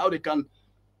to see how they can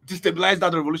destabilize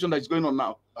that revolution that is going on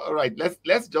now. All right,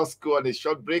 let's just go on a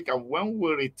short break, and when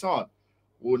we return,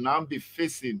 we'll now be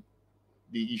facing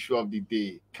the issue of the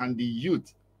day. Can the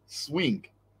youth swing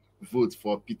vote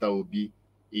for Peter Obi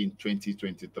in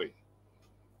 2023?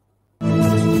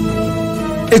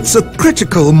 It's a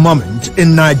critical moment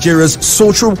in Nigeria's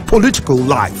social political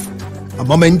life. A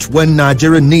moment when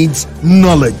Nigeria needs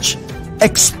knowledge,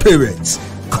 experience,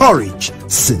 courage,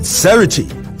 sincerity.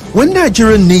 When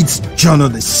Nigeria needs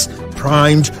journalists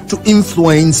primed to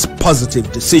influence positive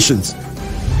decisions.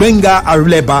 Benga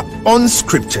Aruleba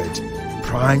unscripted,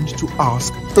 primed to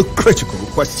ask the critical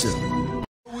question.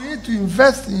 need to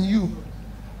invest in you.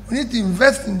 We need to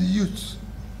invest in the youth.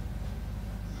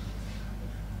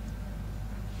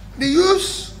 The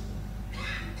youth,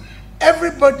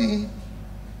 everybody,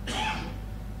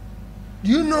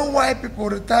 do you know why people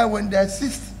retire when they are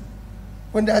 60,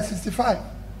 when they are 65?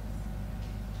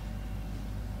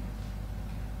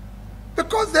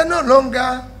 Because they're no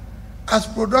longer as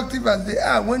productive as they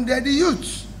are when they're the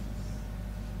youth.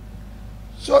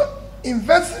 So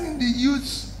investing in the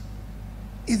youth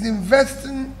is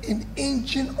investing in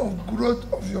engine of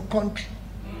growth of your country.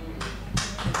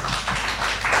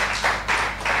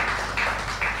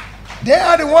 They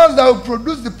are the ones that will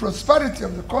produce the prosperity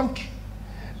of the country.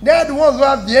 They are the ones who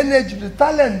have the energy, the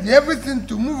talent, the everything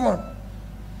to move on.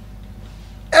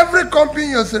 Every company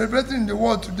you're celebrating in the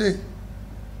world today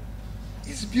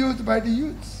is built by the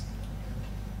youth.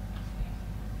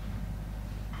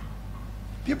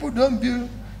 People don't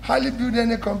hardly build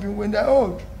any company when they're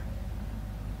old.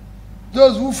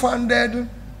 Those who founded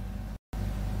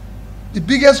the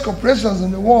biggest corporations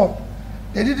in the world,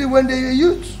 they did it when they were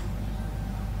youth.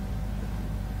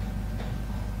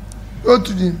 Go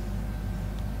to them.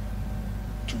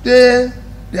 Today,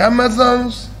 the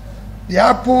Amazons, the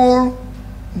Apple,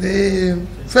 the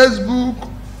Facebook,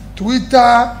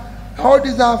 Twitter, all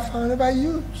these are founded by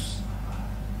youths.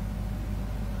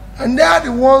 And they are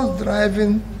the ones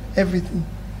driving everything.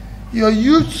 Your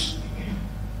youths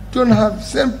don't have the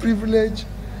same privilege.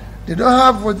 They don't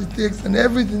have what it takes and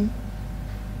everything.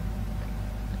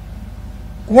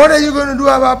 What are you going to do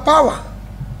about power?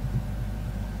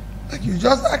 Like you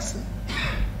just asked me.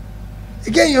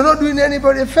 Again, you're not doing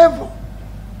anybody a favor.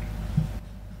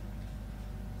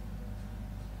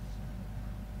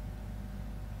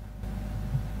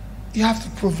 You have to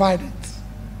provide it.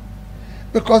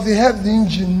 Because it helps the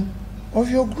engine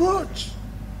of your growth.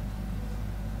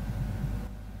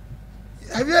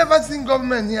 Have you ever seen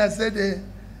government here say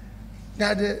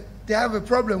that they have a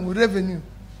problem with revenue?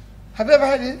 Have you ever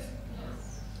heard it?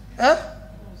 Huh?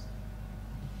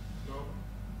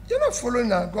 You're not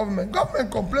following our government.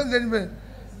 Government complains anyway.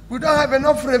 We don't have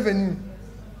enough revenue.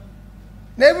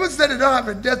 They even say they don't have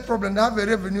a debt problem, they have a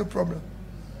revenue problem.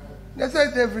 They say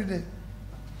it every day.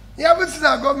 You haven't seen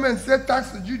our government say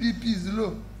tax to GDP is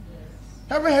low.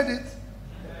 Haven't heard it?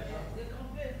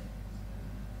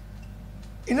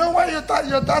 You know why your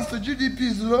tax to GDP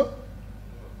is low?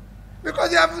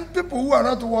 Because you have people who are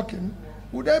not working.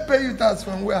 Would they pay you tax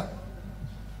from where?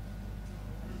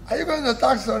 Are you going to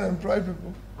tax unemployed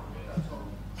people?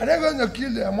 Are they going to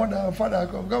kill their mother and father?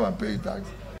 Come and pay you tax.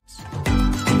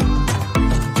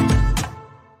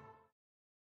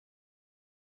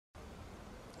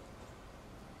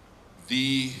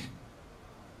 The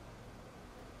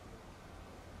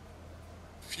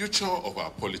future of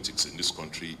our politics in this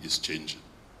country is changing.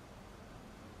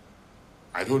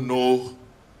 I don't know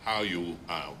how you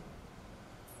are,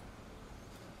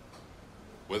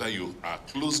 whether you are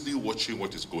closely watching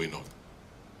what is going on.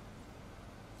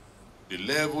 The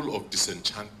level of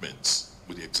disenchantment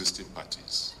with the existing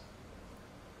parties.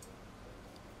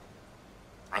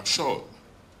 I'm sure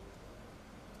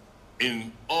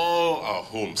in all our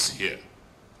homes here,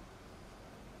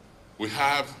 we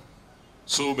have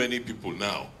so many people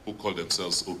now who call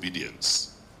themselves obedience.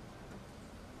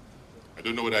 I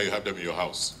don't know whether you have them in your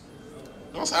house.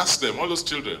 Just ask them, all those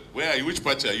children, where are you, which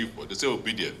party are you for? They say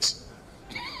obedience.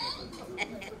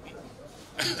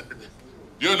 Do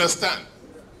you understand?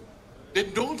 They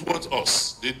don't want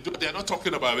us. They are not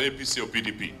talking about APC or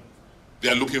PDP. They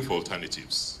are looking for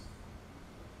alternatives.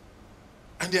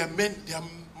 And they are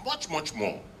much, much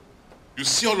more. You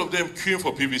see all of them queuing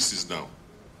for PVCs now.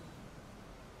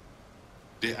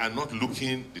 They are not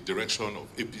looking the direction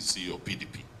of APC or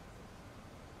PDP.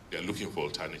 They are looking for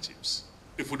alternatives.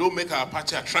 If we don't make our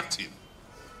party attractive,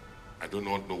 I do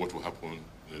not know what will happen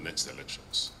in the next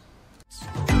elections.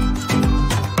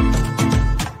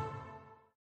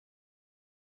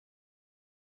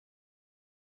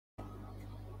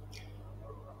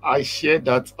 I share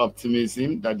that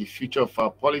optimism that the future of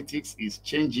our politics is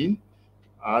changing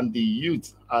and the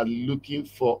youth are looking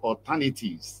for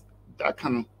alternatives that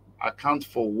can account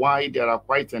for why there are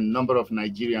quite a number of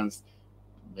Nigerians,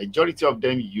 majority of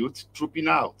them youth, trooping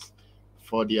out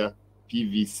for their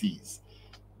PVCs.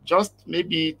 Just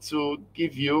maybe to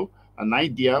give you an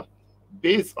idea,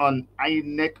 based on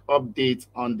INEC updates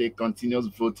on the continuous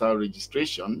voter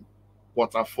registration,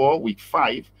 Q4, week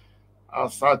 5,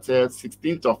 as at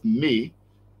 16th of May,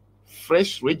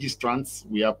 fresh registrants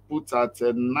were put at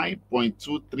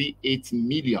 9.238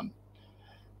 million.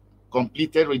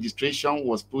 Completed registration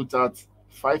was put at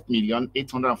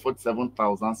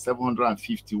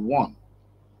 5,847,751.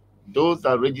 Those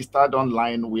that registered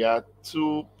online were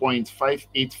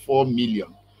 2.584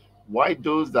 million, while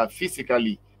those that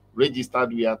physically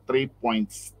registered were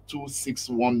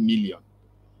 3.261 million.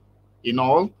 In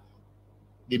all,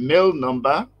 the male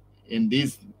number in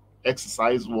this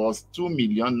exercise was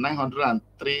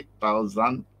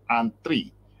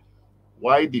 2,903,003,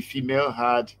 while the female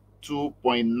had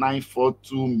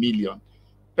 2.942 million.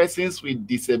 Persons with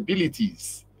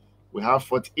disabilities, we have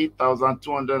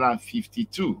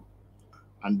 48,252.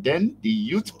 And then the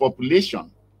youth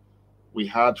population, we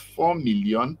had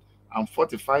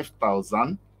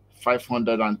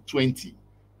 4,045,520.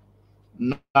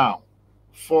 Now,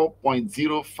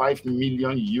 4.05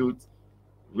 million youth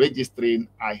registering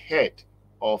ahead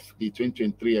of the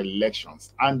 2023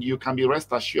 elections. And you can be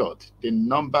rest assured the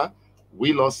number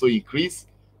will also increase,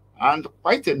 and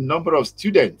quite a number of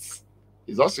students.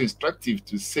 It's also instructive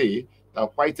to say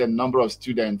that quite a number of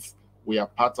students were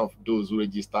part of those who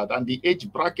registered, and the age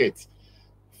bracket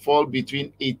fall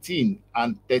between 18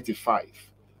 and 35.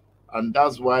 And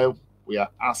that's why we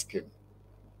are asking,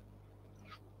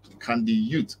 can the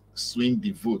youth swing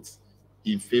the vote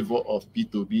in favor of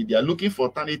P2B? They are looking for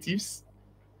alternatives.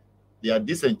 They are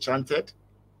disenchanted.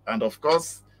 And of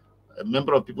course, a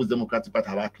member of People's Democratic Party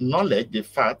have acknowledged the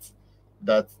fact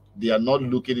that they are not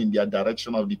looking in the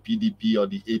direction of the PDP or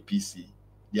the APC.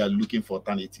 They are looking for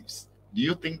alternatives. Do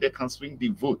you think they can swing the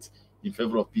vote in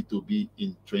favor of P2B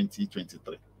in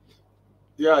 2023?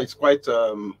 Yeah, it's quite,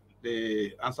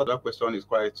 the answer to that question is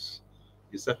quite,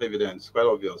 it's self-evident, it's quite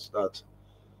obvious that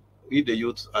if the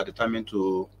youth are determined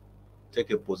to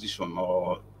take a position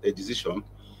or a decision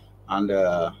and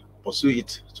pursue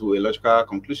it to a logical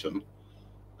conclusion,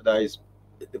 there is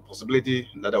the possibility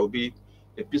that there will be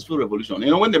a peaceful revolution.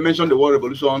 You know, when they mention the word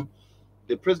revolution,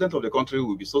 the president of the country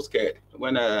will be so scared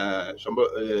when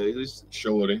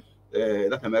Showore,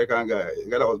 that American guy, the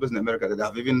guy that was based in America, that they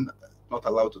have even not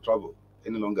allowed to travel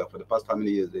any longer for the past how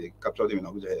many years. They captured him in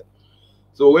Abuja here.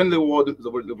 So when the word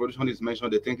the revolution is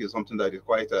mentioned, they think it's something that is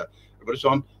quite a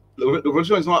revolution. The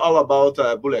revolution is not all about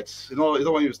bullets. You know, it's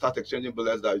not when you start exchanging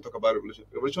bullets that you talk about revolution.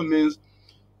 Revolution means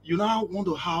you now want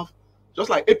to have, just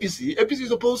like APC. APC is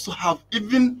supposed to have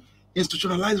even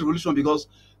institutionalized revolution because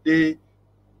the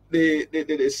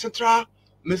central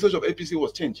message of APC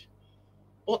was change.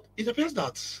 But it appears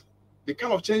that the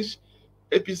kind of change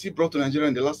APC brought to Nigeria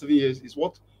in the last 7 years is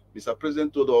what Mr.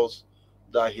 President told us,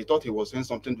 that he thought he was saying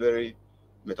something very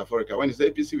metaphorical. When he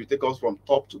said APC will take us from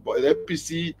top to bottom, the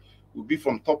APC will be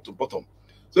from top to bottom.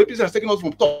 So APC has taken us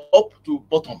from top to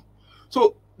bottom.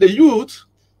 So the youth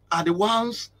are the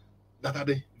ones that are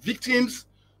the victims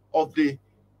of the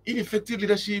ineffective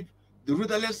leadership, the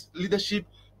rudderless leadership,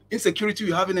 insecurity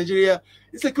we have in Nigeria.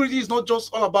 Insecurity is not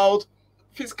just all about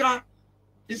fiscal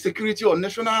insecurity or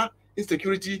national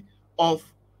insecurity of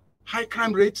high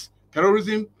crime rates,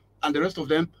 terrorism, and the rest of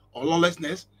them, or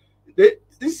lawlessness. The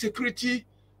insecurity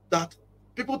that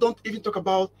people don't even talk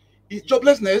about is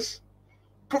joblessness.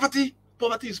 Poverty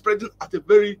is spreading at a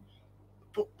very,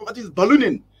 poverty is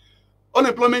ballooning.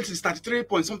 Unemployment is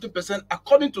 33.something%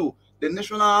 according to the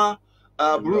National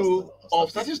Bureau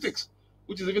of Statistics,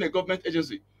 which is even a government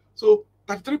agency. So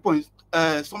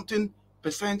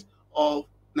 33.something% of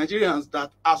Nigerians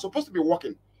that are supposed to be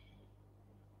working,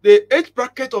 the age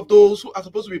bracket of those who are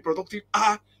supposed to be productive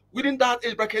are within that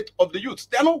age bracket of the youth.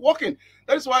 They are not working.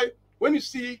 That is why when you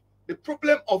see the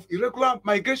problem of irregular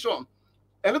migration,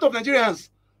 a lot of Nigerians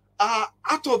are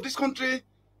out of this country,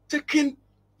 taking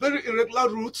very irregular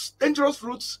routes, dangerous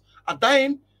routes, are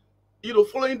dying, you know,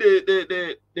 following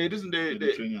the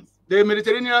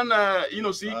Mediterranean, you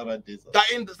know, sea,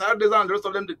 dying the Sahara Desert, and the rest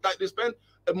of them, they spend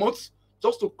a month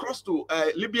just to cross to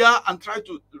Libya and try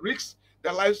to risk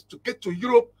their lives to get to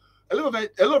Europe. A lot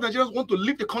of Nigerians want to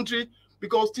leave the country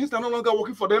because things are no longer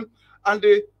working for them, and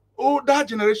the older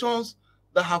generations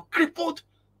that have crippled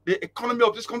the economy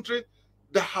of this country,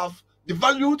 that have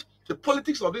devalued the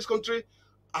politics of this country,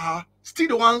 are still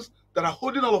the ones that are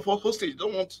holding all of us hostage.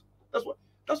 Don't want.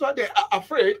 That's why they are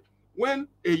afraid when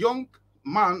a young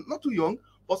man, not too young,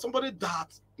 but somebody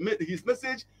that made his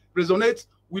message resonates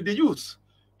with the youth,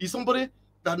 is somebody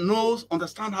that knows,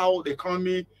 understand how the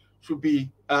economy should be,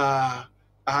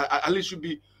 at least should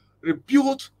be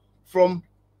rebuilt from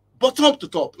bottom to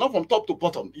top, not from top to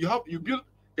bottom. You build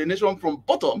a nation from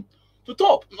bottom to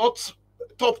top, not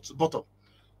top to bottom.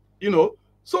 You know,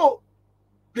 so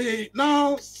they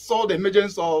now saw the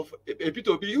emergence of a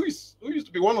P2B who used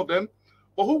to be one of them,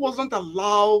 but who wasn't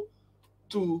allowed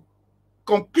to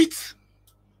compete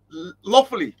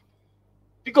lawfully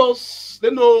because they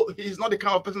know he's not the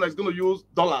kind of person that's going to use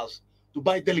dollars to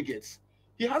buy delegates.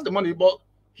 He has the money, but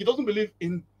he doesn't believe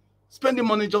in spending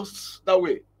money just that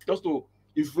way, just to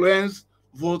influence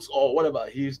votes or whatever.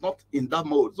 He's not in that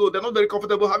mode. So they're not very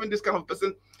comfortable having this kind of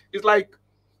person. It's like,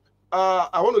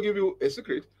 I want to give you a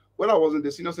secret. When I was in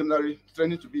the senior seminary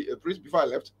training to be a priest before I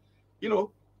left, you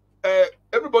know,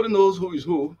 everybody knows who is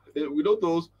who. We know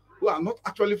those who are not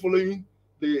actually following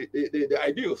the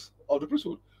ideals of the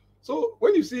priesthood. So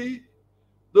when you see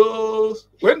those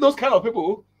kind of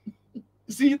people,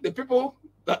 see the people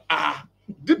that are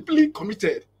deeply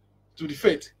committed to the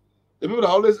faith, the people that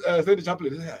always say the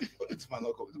chaplain, they say, this man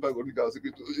not come, this man going to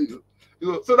secret.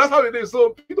 So that's how it is.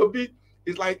 So P2B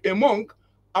is like a monk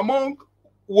among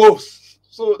wolves.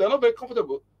 So they're not very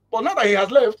comfortable. But now that he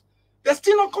has left, they're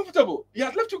still not comfortable. He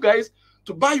has left you guys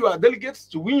to buy your delegates,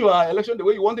 to win your election the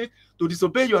way you want it, to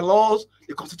disobey your laws,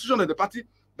 the constitution of the party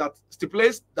that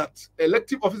stipulates that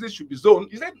elective offices should be zoned.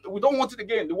 He said, we don't want it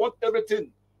again. We want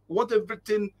everything. We want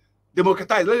everything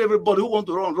democratized. Let everybody who want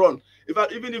to run. In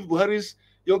fact, even if Buhari's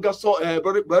younger son,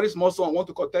 Buhari's small son want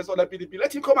to contest on the PDP,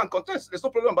 let him come and contest. There's no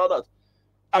problem about that.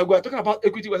 And we're talking about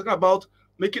equity. We're talking about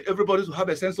making everybody to have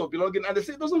a sense of belonging. And they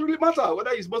say it doesn't really matter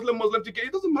whether it's Muslim, TK.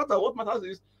 It doesn't matter. What matters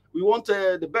is we want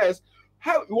the best.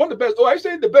 How we want the best? Oh, I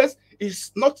say the best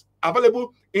is not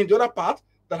available in the other part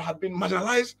that have been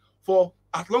marginalized for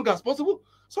as long as possible.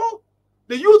 So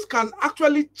the youth can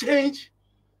actually change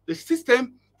the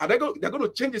system, and they're going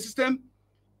to change the system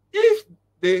if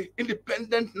the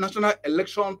independent national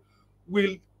election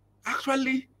will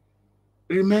actually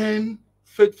remain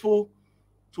faithful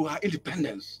to our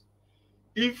independence.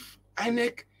 If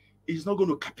INEC is not going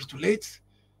to capitulate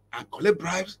and collect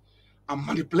bribes and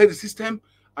manipulate the system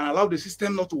and allow the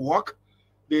system not to work,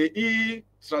 the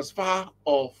e-transfer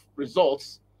of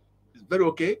results is very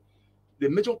okay. The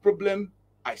major problem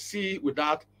I see with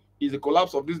that is the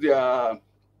collapse of this.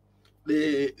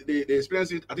 They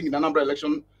experienced it, I think, in the Anambra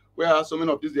election, where so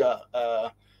many of these,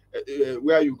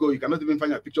 where you go, you cannot even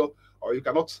find a picture, or you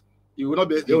will not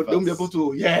be, they won't be able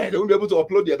to, they won't be able to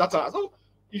upload their data. So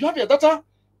you have your data,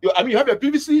 you have your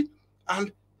PVC,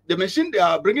 and the machine they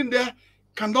are bringing there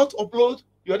cannot upload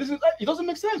your data. It doesn't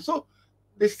make sense. So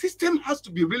the system has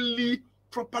to be really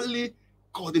properly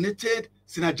coordinated,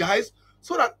 synergized,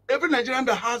 so that every Nigerian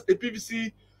that has a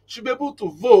PVC should be able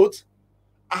to vote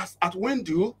as at when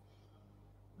due.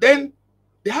 Then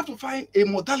they have to find a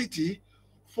modality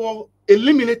for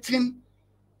eliminating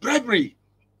bribery,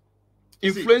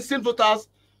 influencing voters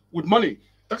with money.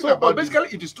 So, but basically,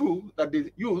 it is true that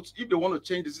the youth, if they want to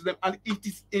change the system, and it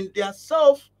is in their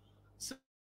self.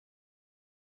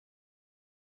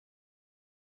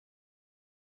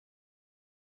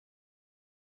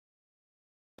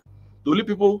 The only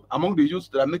people among the youths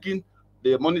that are making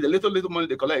the money, the little money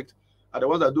they collect, are the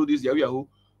ones that do this Yahoo.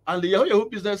 And the Yahoo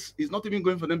business is not even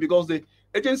going for them, because the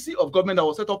agency of government that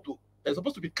was set up to, they're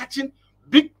supposed to be catching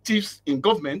big thieves in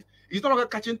government, is no longer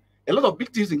catching a lot of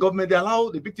big thieves in government. They allow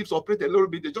the big thieves to operate a little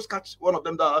bit. They just catch one of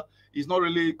them that is not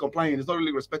really complying, is not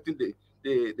really respecting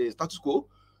the status quo.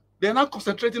 They're now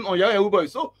concentrating on Yahoo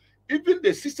boys. So even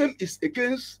the system is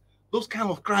against those kind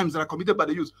of crimes that are committed by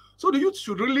the youth. So the youth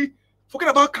should really forget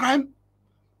about crime,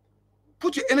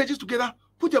 put your energies together,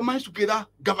 put your minds together,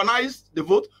 galvanize the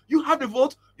vote. You have the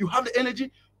vote, you have the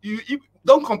energy. You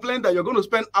don't complain that you're going to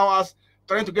spend hours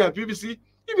trying to get a PVC.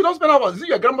 If you don't spend hours, is it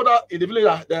your grandmother in the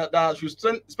village that should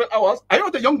spend hours? Are you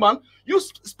not a young man? You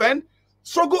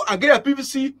struggle and get a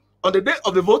PVC on the day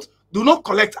of the vote. Do not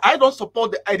collect. I don't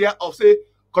support the idea of, say,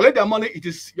 collect their money. It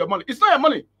is your money. It's not your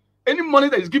money. Any money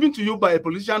that is given to you by a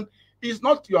politician is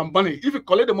not your money. If you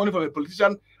collect the money from a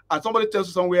politician and somebody tells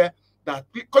you somewhere that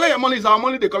collect your money, is our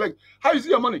money they collect, how is it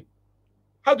your money?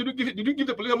 How did you give it? Did you give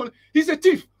the politician money? He's a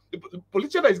thief. The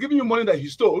politician that is giving you money that he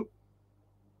stole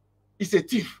is a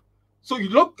thief. So you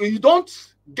don't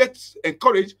get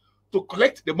encouraged to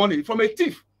collect the money from a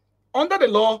thief. Under the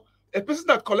law, a person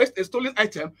that collects a stolen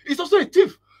item is also a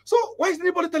thief. So why is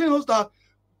anybody telling us that?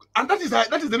 And that is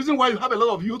the reason why you have a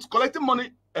lot of youths collecting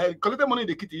money in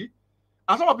the kitty,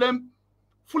 and some of them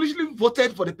foolishly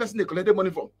voted for the person they collected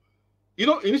money from. You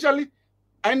know, initially,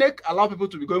 INEC allow people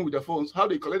to be going with their phones. How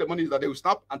they collect the money is that they will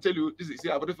snap and tell you, this is,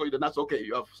 I voted for you, then that's okay.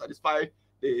 You have satisfied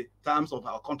the terms of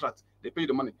our contract. They pay you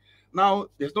the money. Now,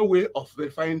 there's no way of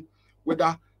verifying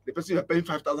whether the person you're paying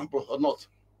 5,000 or not.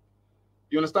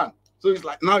 You understand? So it's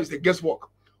like, now it's a guesswork.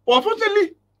 But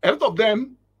unfortunately, a lot of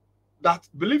them that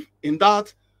believe in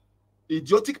that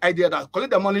idiotic idea that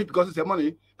collect their money because it's their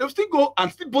money, they'll still go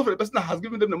and still vote for the person that has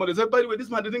given them the money. They say, by the way, this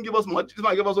man didn't give us much. This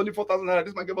man gave us only 4,000 naira.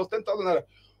 This man gave us 10,000 naira.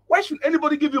 Why should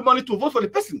anybody give you money to vote for the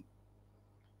person?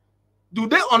 Do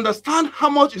they understand how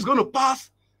much is going to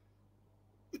pass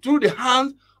through the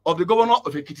hands of the governor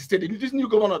of Ekiti State? This new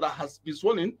governor that has been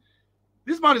sworn in,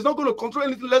 This man is not going to control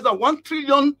anything less than 1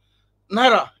 trillion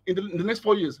naira in the next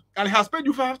 4 years. And he has paid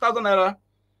you 5,000 naira.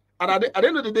 And at the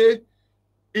end of the day,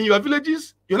 in your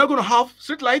villages, you're not going to have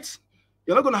street lights.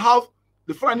 You're not going to have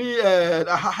the funny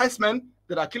heistmen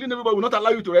that are killing everybody will not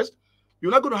allow you to rest.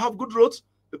 You're not going to have good roads.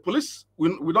 The police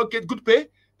will not get good pay.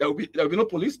 There will be no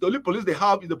police. The only police they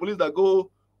have is the police that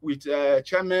go with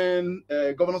chairmen,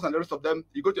 governors, and the rest of them.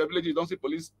 You go to a village, you don't see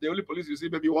police. The only police you see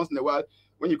maybe once in a while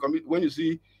when you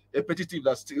see a petty thief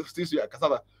that steals your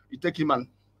cassava, you take him and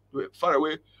far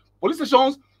away. Police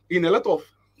stations in a lot of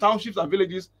townships and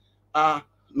villages are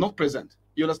not present.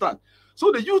 You understand?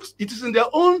 So the youth, it is in their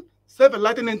own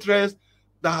self-enlightened interest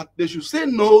that they should say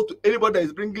no to anybody that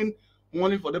is bringing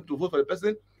money for them to vote for the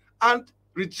person and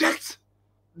reject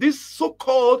these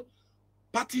so-called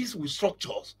parties with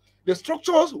structures. The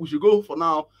structures we should go for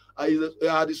now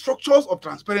are the structures of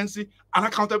transparency and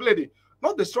accountability,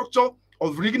 not the structure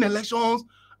of rigging elections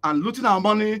and looting our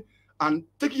money and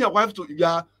taking your wife to,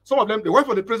 some of them, the wife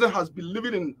of the president has been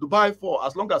living in Dubai for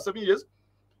as long as 7 years.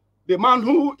 The man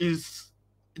who is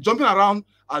jumping around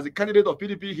as a candidate of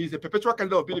PDP, he's a perpetual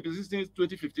candidate of PDP since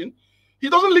 2015. He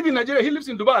doesn't live in Nigeria, he lives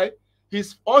in Dubai.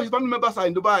 All his family members are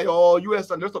in Dubai or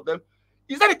US and the rest of them.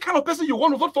 Is that the kind of person you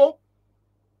want to vote for?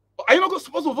 Are you not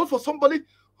supposed to vote for somebody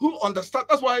who understands?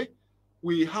 That's why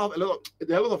we have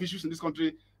there are a lot of issues in this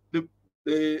country.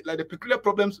 The peculiar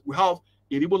problems we have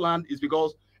in Igbo land is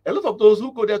because a lot of those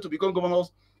who go there to become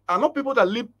governors are not people that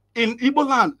live in Igbo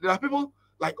land. There are people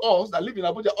like us that live in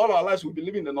Abuja all our lives. We'll be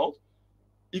living in the north.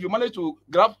 If you manage to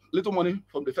grab little money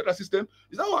from the federal system,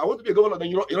 you say, oh, I want to be a governor, then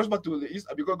you rush back to the east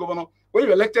and become governor. When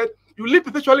you're elected, you live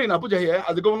perpetually in Abuja here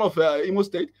as the governor of Imo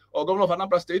State or governor of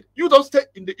Anambra State. You don't stay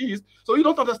in the east, so you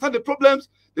don't understand the problems,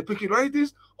 the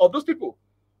peculiarities of those people.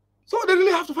 So they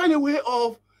really have to find a way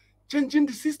of changing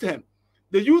the system.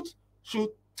 The youth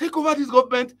should take over this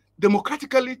government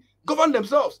democratically, govern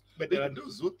themselves. But there are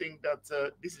those who think that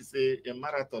this is a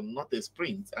marathon, not a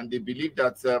sprint, and they believe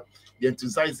that the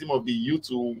enthusiasm of the youth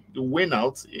will win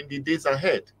out in the days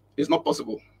ahead. It's not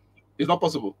possible. It's not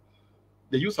possible.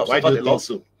 The youth have Why do suffered you a think lot.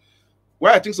 so?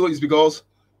 Why I think so is because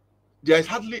there is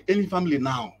hardly any family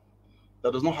now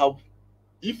that does not have.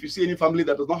 If you see any family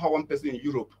that does not have one person in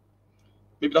Europe,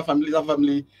 maybe that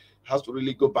family has to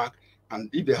really go back. And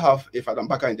if they have a Father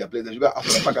Mbaka in their place, they should go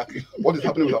ask Father Mbaka what is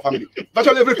happening with your family.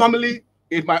 Virtually every family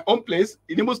in my own place,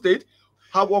 in Imo State,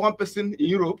 have one person in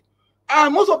Europe.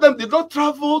 And most of them did not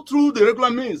travel through the regular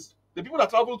means. The people that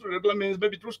travel through the regular means,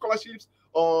 maybe through scholarships,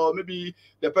 or maybe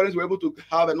their parents were able to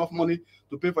have enough money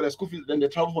to pay for their school fees. Then they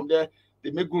travel from there,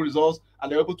 they make good results, and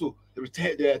they're able to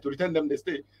return them, they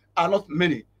stay. Are not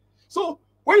many. So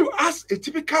when you ask a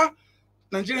typical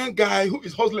Nigerian guy who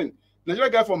is hustling,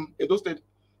 Nigerian guy from Edo State,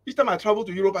 each time I travel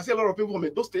to Europe, I see a lot of people from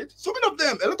Edo State. So many of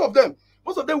them, a lot of them.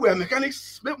 Most of them were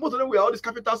mechanics. Most of them were all these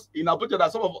carpenters in Abuja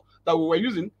that we were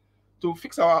using to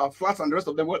fix our flats and the rest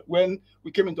of them. When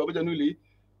we came into Abuja newly,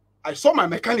 I saw my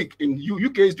mechanic in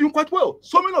UK is doing quite well.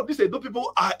 So many of these Edo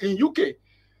people are in UK.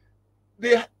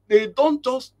 They don't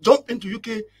just jump into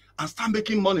UK and start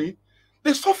making money.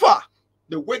 They suffer.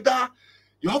 The weather,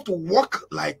 you have to work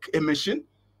like a machine.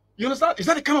 You understand? Is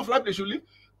that the kind of life they should live?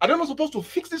 Are they not supposed to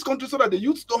fix this country so that the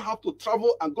youths don't have to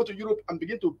travel and go to Europe and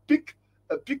begin to pick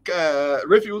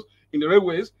refuse in the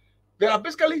railways? There are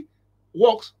basically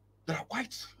works that are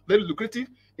quite very lucrative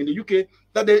in the UK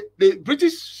that the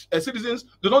British citizens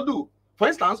do not do. For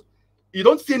instance, you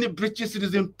don't see any British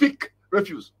citizen pick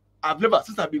refuse.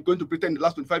 Since I've been going to Britain in the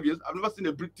last 25 years, I've never seen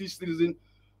a British citizen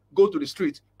go to the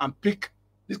street and pick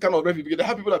this kind of refuse. Because they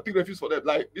have people that pick refuse for them,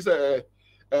 like this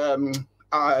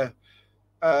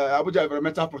Abuja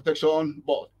Environmental Protection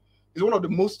Board. Is one of the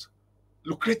most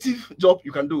lucrative job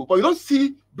you can do. But you don't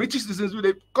see British citizens do.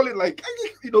 They call it like,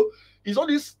 it's all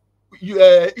these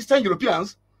Eastern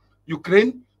Europeans,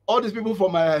 Ukraine, all these people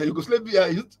from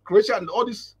Yugoslavia, Croatia, and all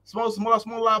these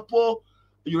smaller, poor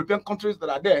European countries that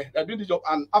are there, that are doing the job,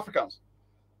 and Africans,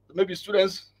 maybe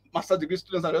students, master's degree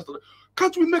students, and the rest of them.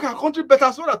 Can't we make our country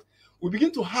better so that we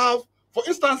begin to have, for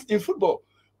instance, in football,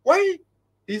 why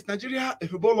is Nigeria a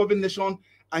football-loving nation,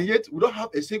 and yet we don't have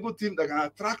a single team that can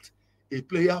attract a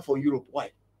player from Europe?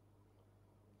 Why?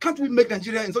 Can't we make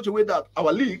Nigeria in such a way that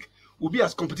our league will be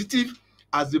as competitive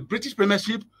as the British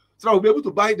Premiership, so that we'll be able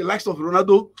to buy the likes of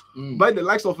Ronaldo, buy the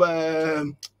likes of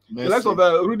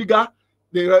Rudiger?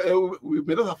 We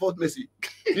may not afford Messi.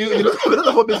 We don't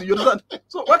afford Messi. You understand?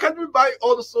 So why can't we buy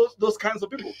all those kinds of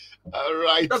people? All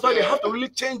right. That's why they have to really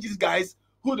change these guys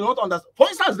who do not understand. For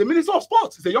instance, the Minister of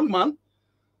Sports is a young man.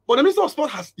 But the Minister of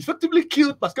Sport has effectively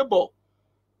killed basketball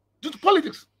due to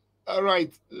politics. All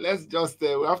right, let's just,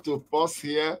 we have to pause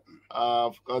here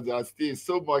because there's still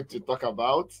so much to talk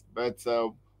about. But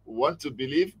we want to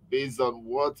believe, based on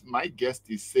what my guest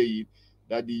is saying,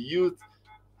 that the youth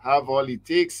have all it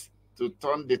takes to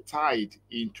turn the tide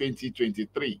in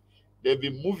 2023. They'll be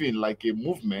moving like a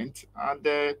movement,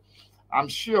 and I'm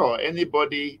sure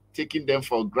anybody taking them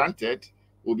for granted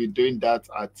will be doing that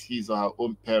at his or her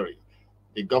own peril.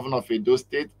 The governor of Edo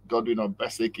State, Godwin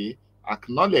Obaseki,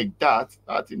 acknowledged that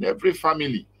in every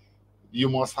family, you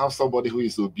must have somebody who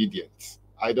is obedient.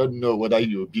 I don't know whether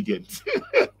you're obedient.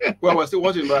 Well, we're still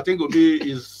watching, but I think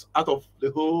Obi is out of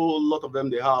the whole lot of them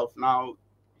they have now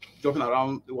jumping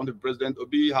around. They want the president.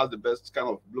 Obi has the best kind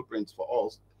of blueprints for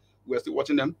us. We're still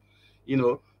watching them, you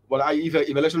know. But if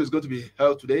election is going to be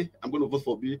held today, I'm going to vote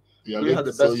for Obi.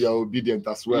 So you're obedient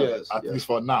as well, yes, at least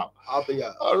for now.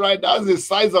 Yeah. All right, that's the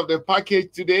size of the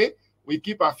package today. We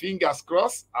keep our fingers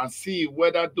crossed and see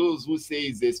whether those who say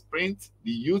it's a sprint,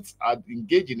 the youths are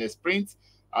engaged in a sprint,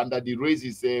 and that the race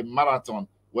is a marathon,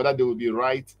 whether they will be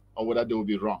right or whether they will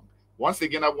be wrong. Once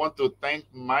again, I want to thank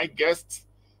my guest,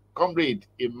 Comrade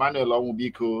Emmanuel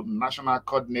Onwubiko, National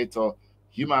Coordinator,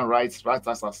 Human Rights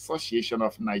Writers Association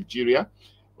of Nigeria,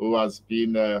 who has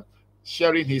been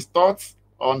sharing his thoughts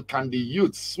on can the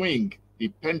youth swing the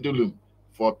pendulum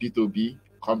for P2B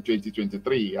come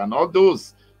 2023, and all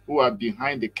those who are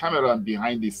behind the camera and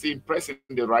behind the scene pressing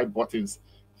the right buttons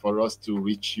for us to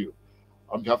reach you.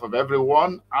 On behalf of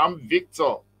everyone, I'm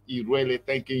Victor Irwele,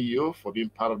 thanking you for being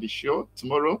part of the show.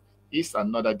 Tomorrow is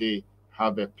another day.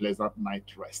 Have a pleasant night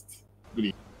rest. Good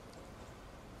evening.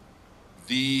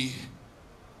 The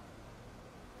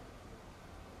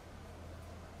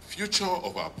future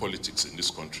of our politics in this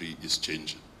country is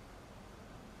changing.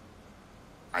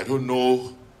 I don't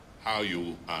know how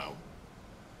you are,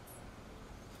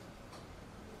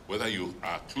 whether you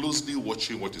are closely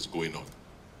watching what is going on.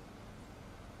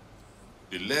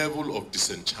 The level of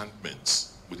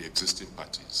disenchantment with the existing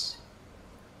parties.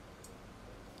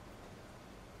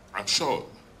 I'm sure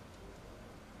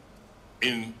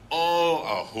in all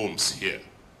our homes here,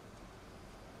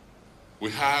 we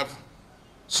have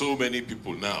so many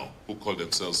people now who call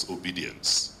themselves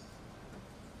obedience.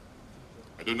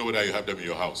 I don't know whether you have them in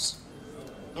your house.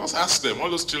 Just ask them, all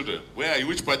those children, where are you,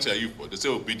 which party are you for? They say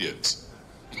obedient.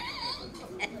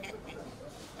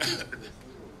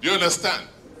 Do you understand?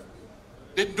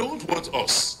 They don't want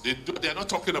us. They're not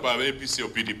talking about APC or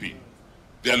PDP.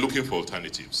 They are looking for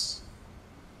alternatives.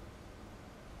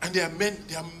 And they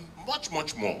are much,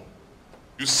 much more.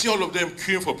 You see all of them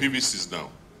queuing for PVCs now.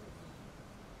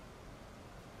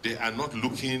 They are not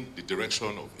looking the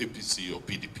direction of APC or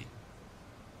PDP.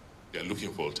 They are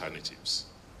looking for alternatives.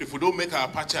 If we don't make our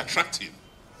party attractive,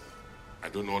 I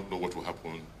do not know what will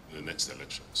happen in the next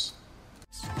elections.